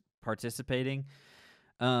is participating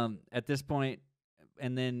at this point.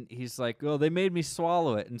 And then he's like, "Oh, they made me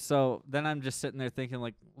swallow it," and so then I'm just sitting there thinking,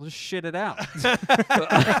 like, "Well, just shit it out."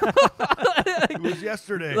 It was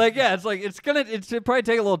yesterday. It's probably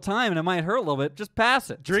take a little time and it might hurt a little bit. Just pass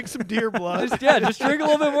it. Drink some deer blood. just drink a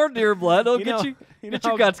little bit more deer blood. It'll get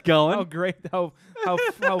your guts going. How great! How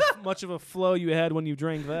much of a flow you had when you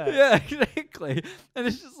drank that? Yeah, exactly. And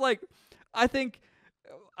it's just like, I think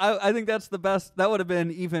that's the best. That would have been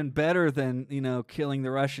even better than, killing the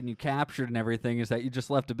Russian you captured and everything, is that you just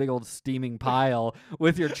left a big old steaming pile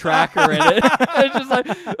with your tracker in it. It's just like,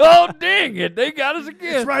 oh, dang it. They got us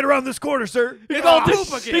again. It's right around this corner, sir. He called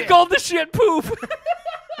the shit poop.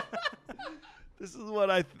 This is why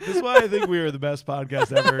I think we are the best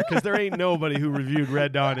podcast ever, because there ain't nobody who reviewed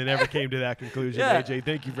Red Dawn and ever came to that conclusion. Yeah. AJ,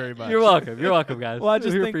 thank you very much. You're welcome, guys. Well, I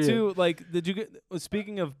just think too, like, did you get?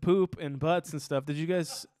 Speaking of poop and butts and stuff, did you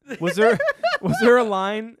guys? Was there a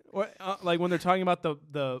line, like when they're talking about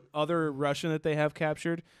the other Russian that they have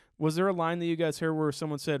captured? Was there a line that you guys heard where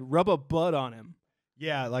someone said, "Rub a butt on him"?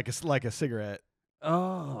 Yeah, like a cigarette.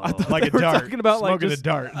 Oh, I thought like a dart. Talking about smoking like just, a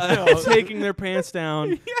dart. taking their pants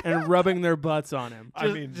down and rubbing their butts on him.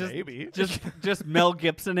 Maybe just Mel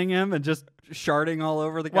Gibsoning him and just sharding all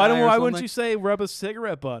over the guy. Why wouldn't you say rub a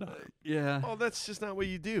cigarette butt on him? Yeah. Oh, that's just not what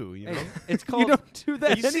you do. You know, it's called. You don't do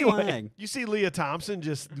that anyway. You see Leah Thompson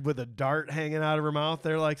just with a dart hanging out of her mouth.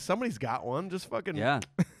 They're like, somebody's got one. Just fucking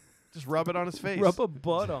just rub it on his face. Rub a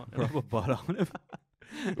butt on him. Rub a butt on him.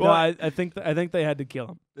 Well, I think they had to kill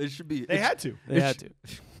him. It should be. They had to. They had to.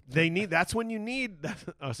 They need. That's when you need.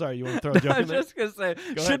 Oh, sorry. You want to throw a joke I in was there? just gonna say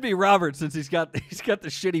Go should ahead. be Robert, since he's got the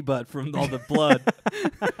shitty butt from all the blood.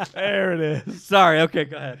 There it is. Sorry. Okay,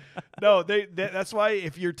 go ahead. No, that's why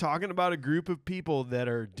if you're talking about a group of people that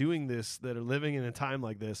are doing this, that are living in a time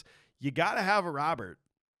like this, you got to have a Robert.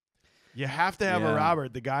 You have to have a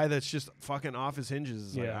Robert, the guy that's just fucking off his hinges.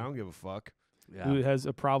 Is like, I don't give a fuck. Yeah. Who has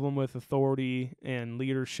a problem with authority and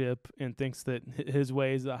leadership and thinks that his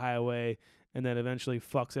way is the highway, and then eventually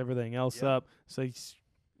fucks everything else up. So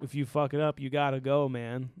if you fuck it up, you gotta go,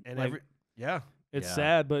 man. And it's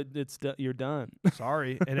sad, but you're done.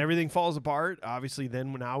 Sorry. And everything falls apart. Obviously,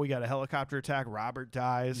 then now we got a helicopter attack. Robert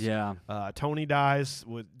dies. Yeah. Tony dies.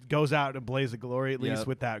 Goes out in a blaze of glory, at least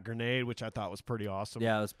with that grenade, which I thought was pretty awesome.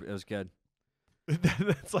 Yeah, it was good.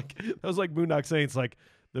 That was like Boondock Saints. Like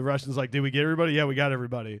the Russians, like, did we get everybody? Yeah, we got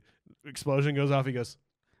everybody. Explosion goes off. He goes,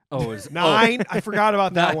 oh, it's 9. I forgot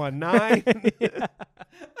about that one. 9.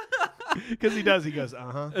 Because he does. He goes,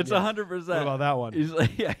 It's 100%. What about that one? He's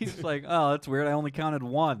like, oh, that's weird. I only counted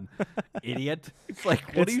 1. Idiot. It's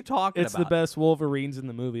like, what are you talking It's about? the best Wolverines in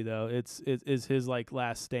the movie, though. It's his like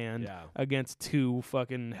last stand against 2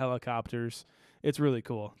 fucking helicopters. It's really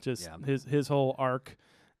cool. Just his whole arc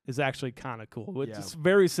is actually kind of cool. It's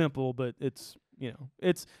very simple, but it's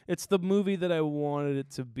it's the movie that I wanted it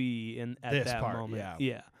to be at this that part, moment.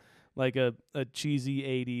 Yeah, like a cheesy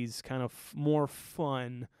 80s kind of more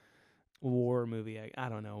fun war movie. I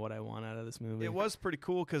don't know what I want out of this movie. It was pretty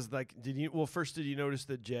cool because, like, did you notice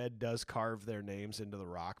that Jed does carve their names into the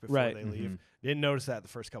rock before they leave? Didn't notice that the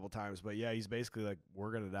first couple times, but yeah, he's basically like,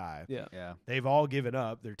 we're gonna die. Yeah. They've all given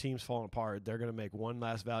up. Their team's falling apart. They're gonna make one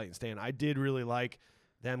last valiant stand. I did really like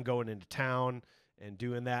them going into town and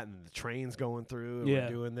doing that, and the trains going through, and we're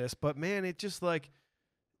doing this. But man, it just like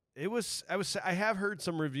I have heard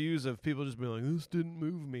some reviews of people just being like, this didn't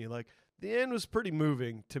move me. Like, the end was pretty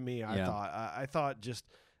moving to me. I thought just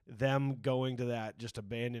them going to that just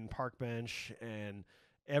abandoned park bench and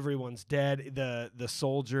everyone's dead. The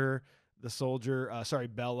soldier,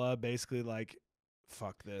 Bella, basically like,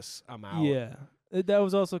 fuck this, I'm out. Yeah. That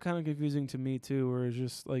was also kind of confusing to me too, where it's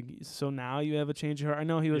just like, so now you have a change of heart. I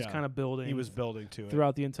know he was kind of building. He was building to it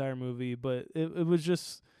throughout the entire movie, but it was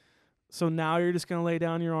just, so now you're just gonna lay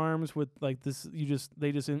down your arms with like this.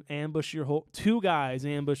 They just ambush your whole 2 guys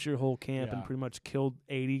ambush your whole camp and pretty much killed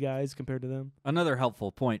 80 guys compared to them. Another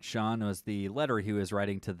helpful point, Sean, was the letter he was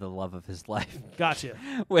writing to the love of his life. Gotcha.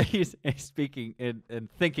 Where he's speaking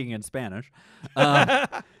and thinking in Spanish.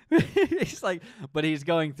 He's like, but he's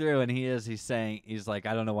going through and he's saying, he's like,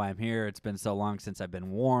 I don't know why I'm here. It's been so long since I've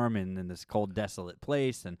been warm and in this cold, desolate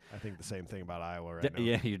place. And I think the same thing about Iowa right now.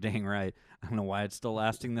 Yeah, you're dang right. I don't know why it's still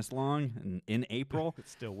lasting this long in April.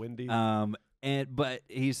 It's still windy. But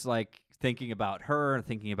he's like thinking about her,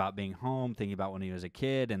 thinking about being home, thinking about when he was a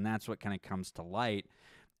kid, and that's what kind of comes to light.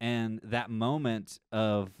 And that moment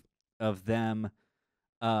of them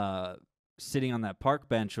sitting on that park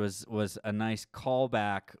bench was a nice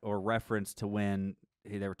callback or reference to when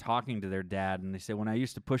they were talking to their dad, and they said, when I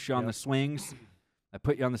used to push you on the swings, I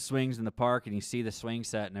put you on the swings in the park, and you see the swing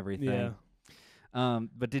set and everything. Yeah.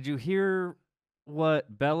 But did you hear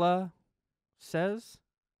what Bella says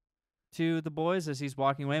to the boys as he's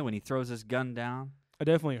walking away when he throws his gun down? I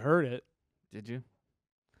definitely heard it. Did you?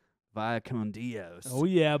 Via con Dios. Oh,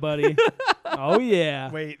 yeah, buddy. Oh, yeah.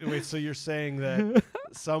 Wait, so you're saying that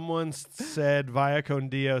someone said Via con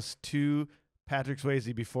Dios to Patrick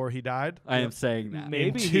Swayze before he died? I am saying that.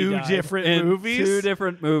 Maybe in two different movies? Two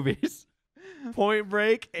different movies. Point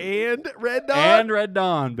Break and Red Dawn? And Red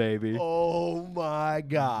Dawn, baby. Oh, my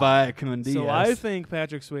God. Via con Dios. So I think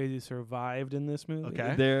Patrick Swayze survived in this movie.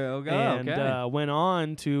 Okay. There we go. And went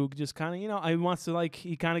on to just kind of, he wants to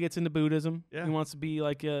he kind of gets into Buddhism. Yeah. He wants to be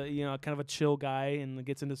like a, kind of a chill guy and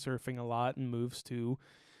gets into surfing a lot and moves to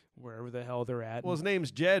wherever the hell they're at. Well, his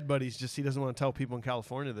name's Jed, but he doesn't want to tell people in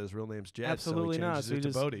California that his real name's Jed. Absolutely so not. So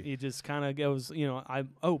he just kind of goes,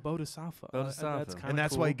 Bodhisattva. Bodhisattva. And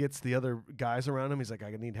that's why he gets the other guys around him. He's like,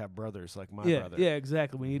 I need to have brothers like my brother. Yeah,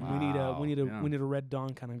 exactly. We need Wow. a Red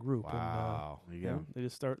Dawn kind of group. Wow. And, There you go. they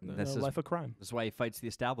just start This a is- life of crime. That's why he fights the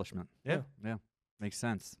establishment. Yeah. Yeah. Makes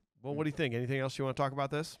sense. Well, what do you think? Anything else you want to talk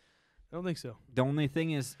about this? I don't think so. The only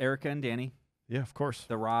thing is Erica and Danny, Yeah, of course.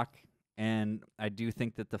 The Rock, and I do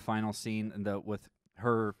think that the final scene with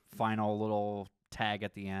her final little tag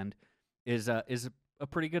at the end is a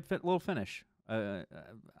pretty good little finish. I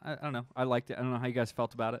don't know. I liked it. I don't know how you guys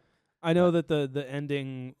felt about it. I know that the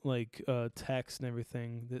ending text and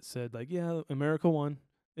everything that said America won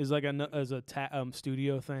is like as a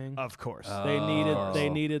studio thing. Of course. They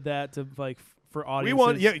needed that to for audiences. We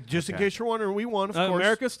won. Yeah, just in case you're wondering, we won, of course.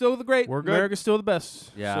 America's still the great. We're good. America's still the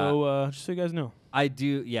best. Yeah. So just so you guys know. I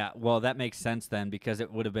do. Yeah. Well, that makes sense then because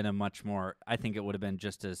it would have been I think it would have been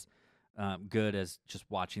just as good as just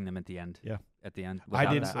watching them at the end. Yeah. At the end. I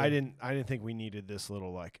without didn't that. think we needed this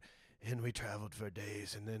little and we traveled for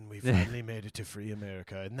days, and then we finally made it to free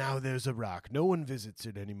America, and now there's a rock. No one visits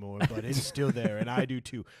it anymore, but it's still there, and I do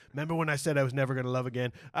too. Remember when I said I was never going to love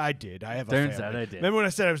again? I did. I have a Turns family. out I did. Remember when I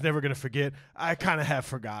said I was never going to forget? I kind of have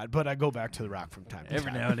forgot, but I go back to the rock from time to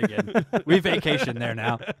Every time. now and again. We vacation there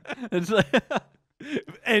now. It's like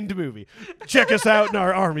End movie. Check us out in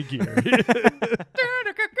our army gear.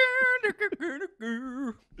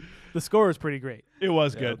 The score is pretty great. It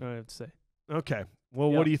was good. I have to say. Okay. Well,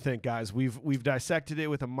 Yeah. what do you think, guys? We've dissected it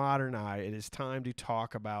with a modern eye. It is time to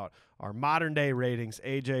talk about our modern day ratings.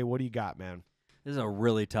 AJ, what do you got, man? this is a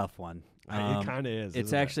really tough one. It kind of is.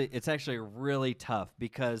 It's isn't it? actually really tough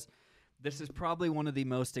because this is probably one of the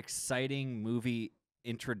most exciting movie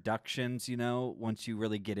introductions, once you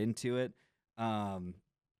really get into it.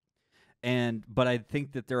 But I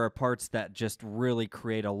think that there are parts that just really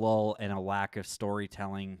create a lull and a lack of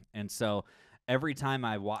storytelling. And so every time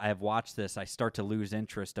I've watched this, I start to lose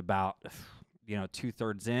interest about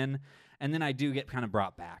 2/3 in, and then I do get kind of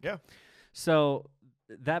brought back. Yeah. So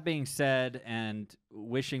that being said, and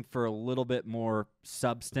wishing for a little bit more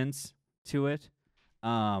substance to it,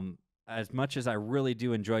 as much as I really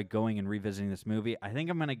do enjoy going and revisiting this movie, I think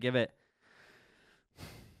I'm going to give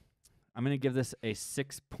this a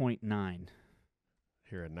 6.9.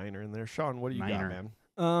 Here, a 9er in there. Sean, what do you got, 9er. man?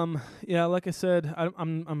 Yeah, like I said,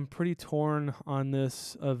 I'm pretty torn on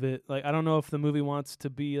this of it. Like, I don't know if the movie wants to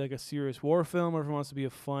be like a serious war film or if it wants to be a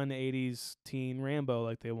fun 80s teen Rambo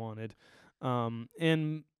like they wanted.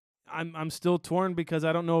 And I'm still torn because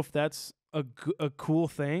I don't know if that's a cool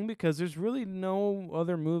thing because there's really no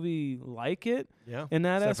other movie like it. Yeah. In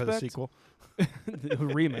that Except for the aspect. sequel. The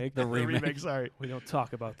remake. The remake. Sorry. We don't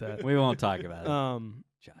talk about that. We won't talk about it.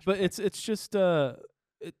 Josh, But it's just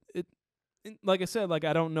like I said, like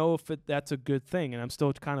I don't know if that's a good thing, and I'm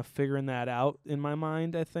still kind of figuring that out in my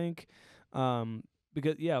mind. I think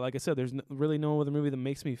because like I said, there's really no other movie that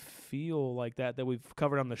makes me feel like that we've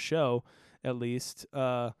covered on the show, at least.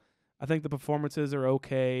 I think the performances are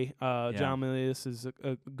okay. John Milius is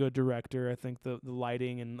a good director. I think the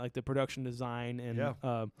lighting and like the production design and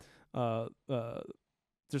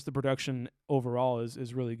just the production overall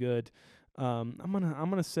is really good. I'm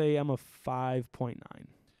gonna say I'm a 5.9.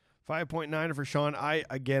 5.9 for Sean.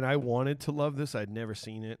 I wanted to love this. I'd never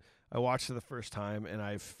seen it. I watched it the first time, and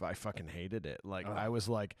I fucking hated it. Like, I was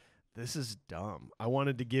like, this is dumb. I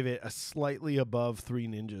wanted to give it a slightly above 3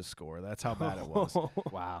 Ninjas score. That's how bad it was.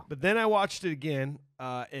 Wow. But then I watched it again,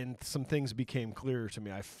 and some things became clearer to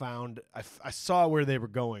me. I saw where they were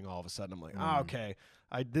going all of a sudden. I'm like, okay,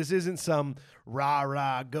 this isn't some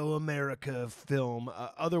rah-rah, go America film.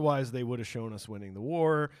 Otherwise, they would have shown us winning the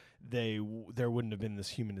war. There wouldn't have been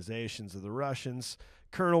this humanizations of the Russians.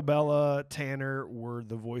 Colonel Bella, Tanner were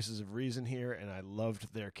the voices of reason here, and I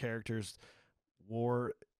loved their characters.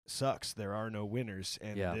 War sucks. There are no winners,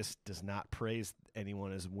 and this does not praise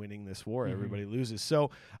anyone as winning this war. Everybody loses.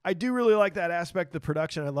 So I do really like that aspect of the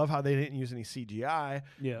production. I love how they didn't use any CGI.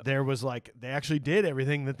 Yeah. There was they actually did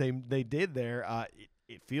everything that they did there.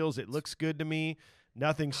 It looks good to me.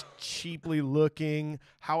 Nothing's cheaply looking.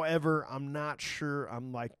 However, I'm not sure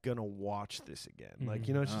I'm gonna watch this again.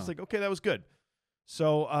 It's just okay, that was good.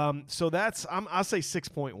 So that's I'll say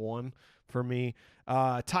 6.1 for me.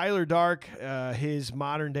 Tyler Dark, his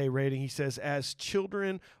modern day rating, he says, as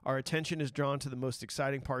children, our attention is drawn to the most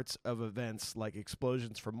exciting parts of events like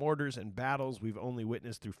explosions from mortars and battles we've only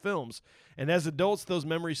witnessed through films. And as adults, those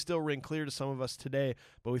memories still ring clear to some of us today,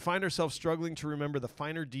 but we find ourselves struggling to remember the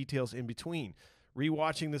finer details in between.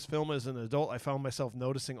 Rewatching this film as an adult, I found myself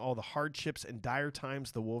noticing all the hardships and dire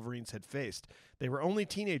times the Wolverines had faced. They were only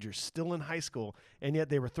teenagers, still in high school, and yet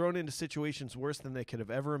they were thrown into situations worse than they could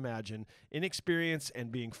have ever imagined. Inexperience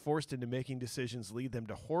and being forced into making decisions lead them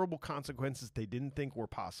to horrible consequences they didn't think were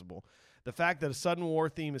possible. The fact that a sudden war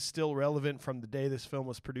theme is still relevant from the day this film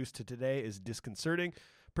was produced to today is disconcerting.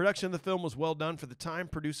 Production of the film was well done for the time.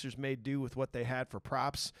 Producers made do with what they had for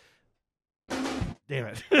props. Damn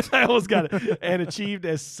it. I almost got it. And achieved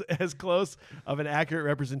as close of an accurate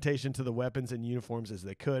representation to the weapons and uniforms as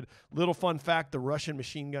they could. Little fun fact, the Russian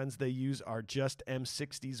machine guns they use are just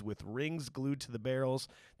M60s with rings glued to the barrels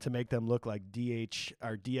to make them look like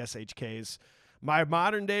DSHKs. My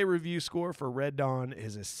modern day review score for Red Dawn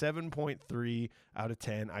is a 7.3 out of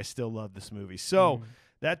 10. I still love this movie. So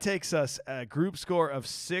that takes us a group score of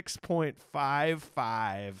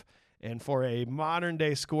 6.55. And for a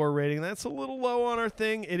modern-day score rating, that's a little low on our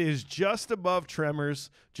thing. It is just above Tremors,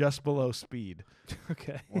 just below Speed.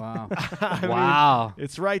 Okay. Wow. Wow.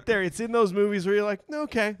 It's right there. It's in those movies where you're like,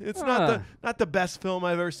 okay, it's not the best film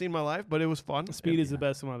I've ever seen in my life, but it was fun. Speed is the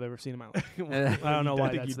best one I've ever seen in my life. I don't know why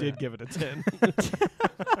I think you did give it a 10.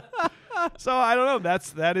 So I don't know.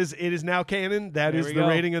 It is now canon. That is the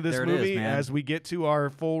rating of this movie as we get to our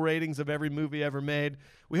full ratings of every movie ever made.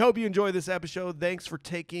 We hope you enjoy this episode. Thanks for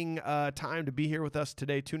taking time to be here with us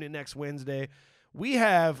today. Tune in next Wednesday. We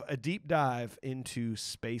have a deep dive into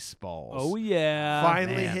Spaceballs. Oh, yeah.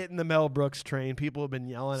 Finally hitting the Mel Brooks train. People have been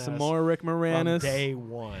yelling at us. Some more Rick Moranis. From day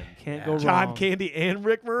one. Can't go wrong. John Candy and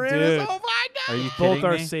Rick Moranis. Dude. Oh, my God. Are you kidding Both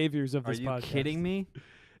our me? saviors of this podcast. Are you kidding me?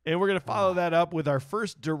 And we're going to follow that up with our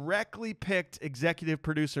first directly picked executive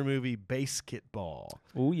producer movie, Basketball.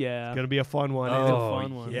 Oh, yeah. It's going to be a fun one. It's a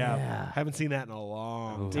fun one. Yeah. Haven't seen that in a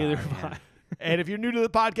long time. Neither have I. And if you're new to the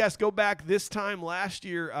podcast, go back. This time last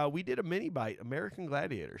year, we did a mini bite, American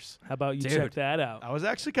Gladiators. How about you check that out? That was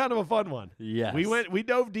actually kind of a fun one. Yes. We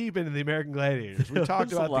dove deep into the American Gladiators. We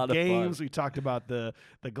talked about the games. We talked about the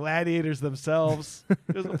gladiators themselves.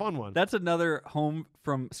 It was a fun one. That's another home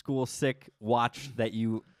from school sick watch that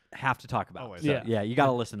you have to talk about. Always. So, you got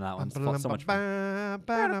to listen to that one. It's so much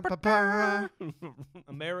fun.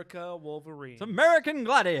 America Wolverine. It's American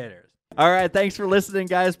Gladiators. All right, thanks for listening,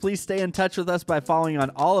 guys. Please stay in touch with us by following on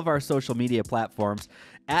all of our social media platforms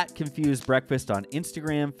at Confused Breakfast on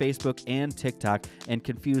Instagram, Facebook, and TikTok, and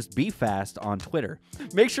Confused Be Fast on Twitter.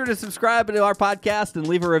 Make sure to subscribe to our podcast and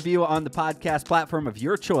leave a review on the podcast platform of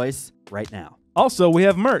your choice right now. Also, we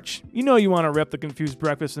have merch. You know you want to rep the Confused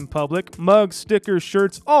Breakfast in public. Mugs, stickers,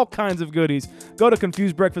 shirts, all kinds of goodies. Go to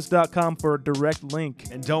confusedbreakfast.com for a direct link.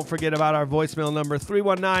 And don't forget about our voicemail number,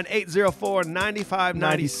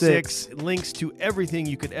 319-804-9596. Links to everything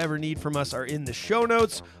you could ever need from us are in the show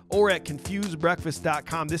notes or at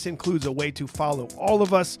confusedbreakfast.com. This includes a way to follow all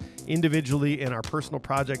of us individually in our personal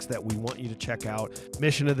projects that we want you to check out.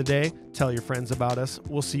 Mission of the day, tell your friends about us.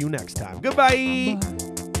 We'll see you next time. Goodbye. Bye.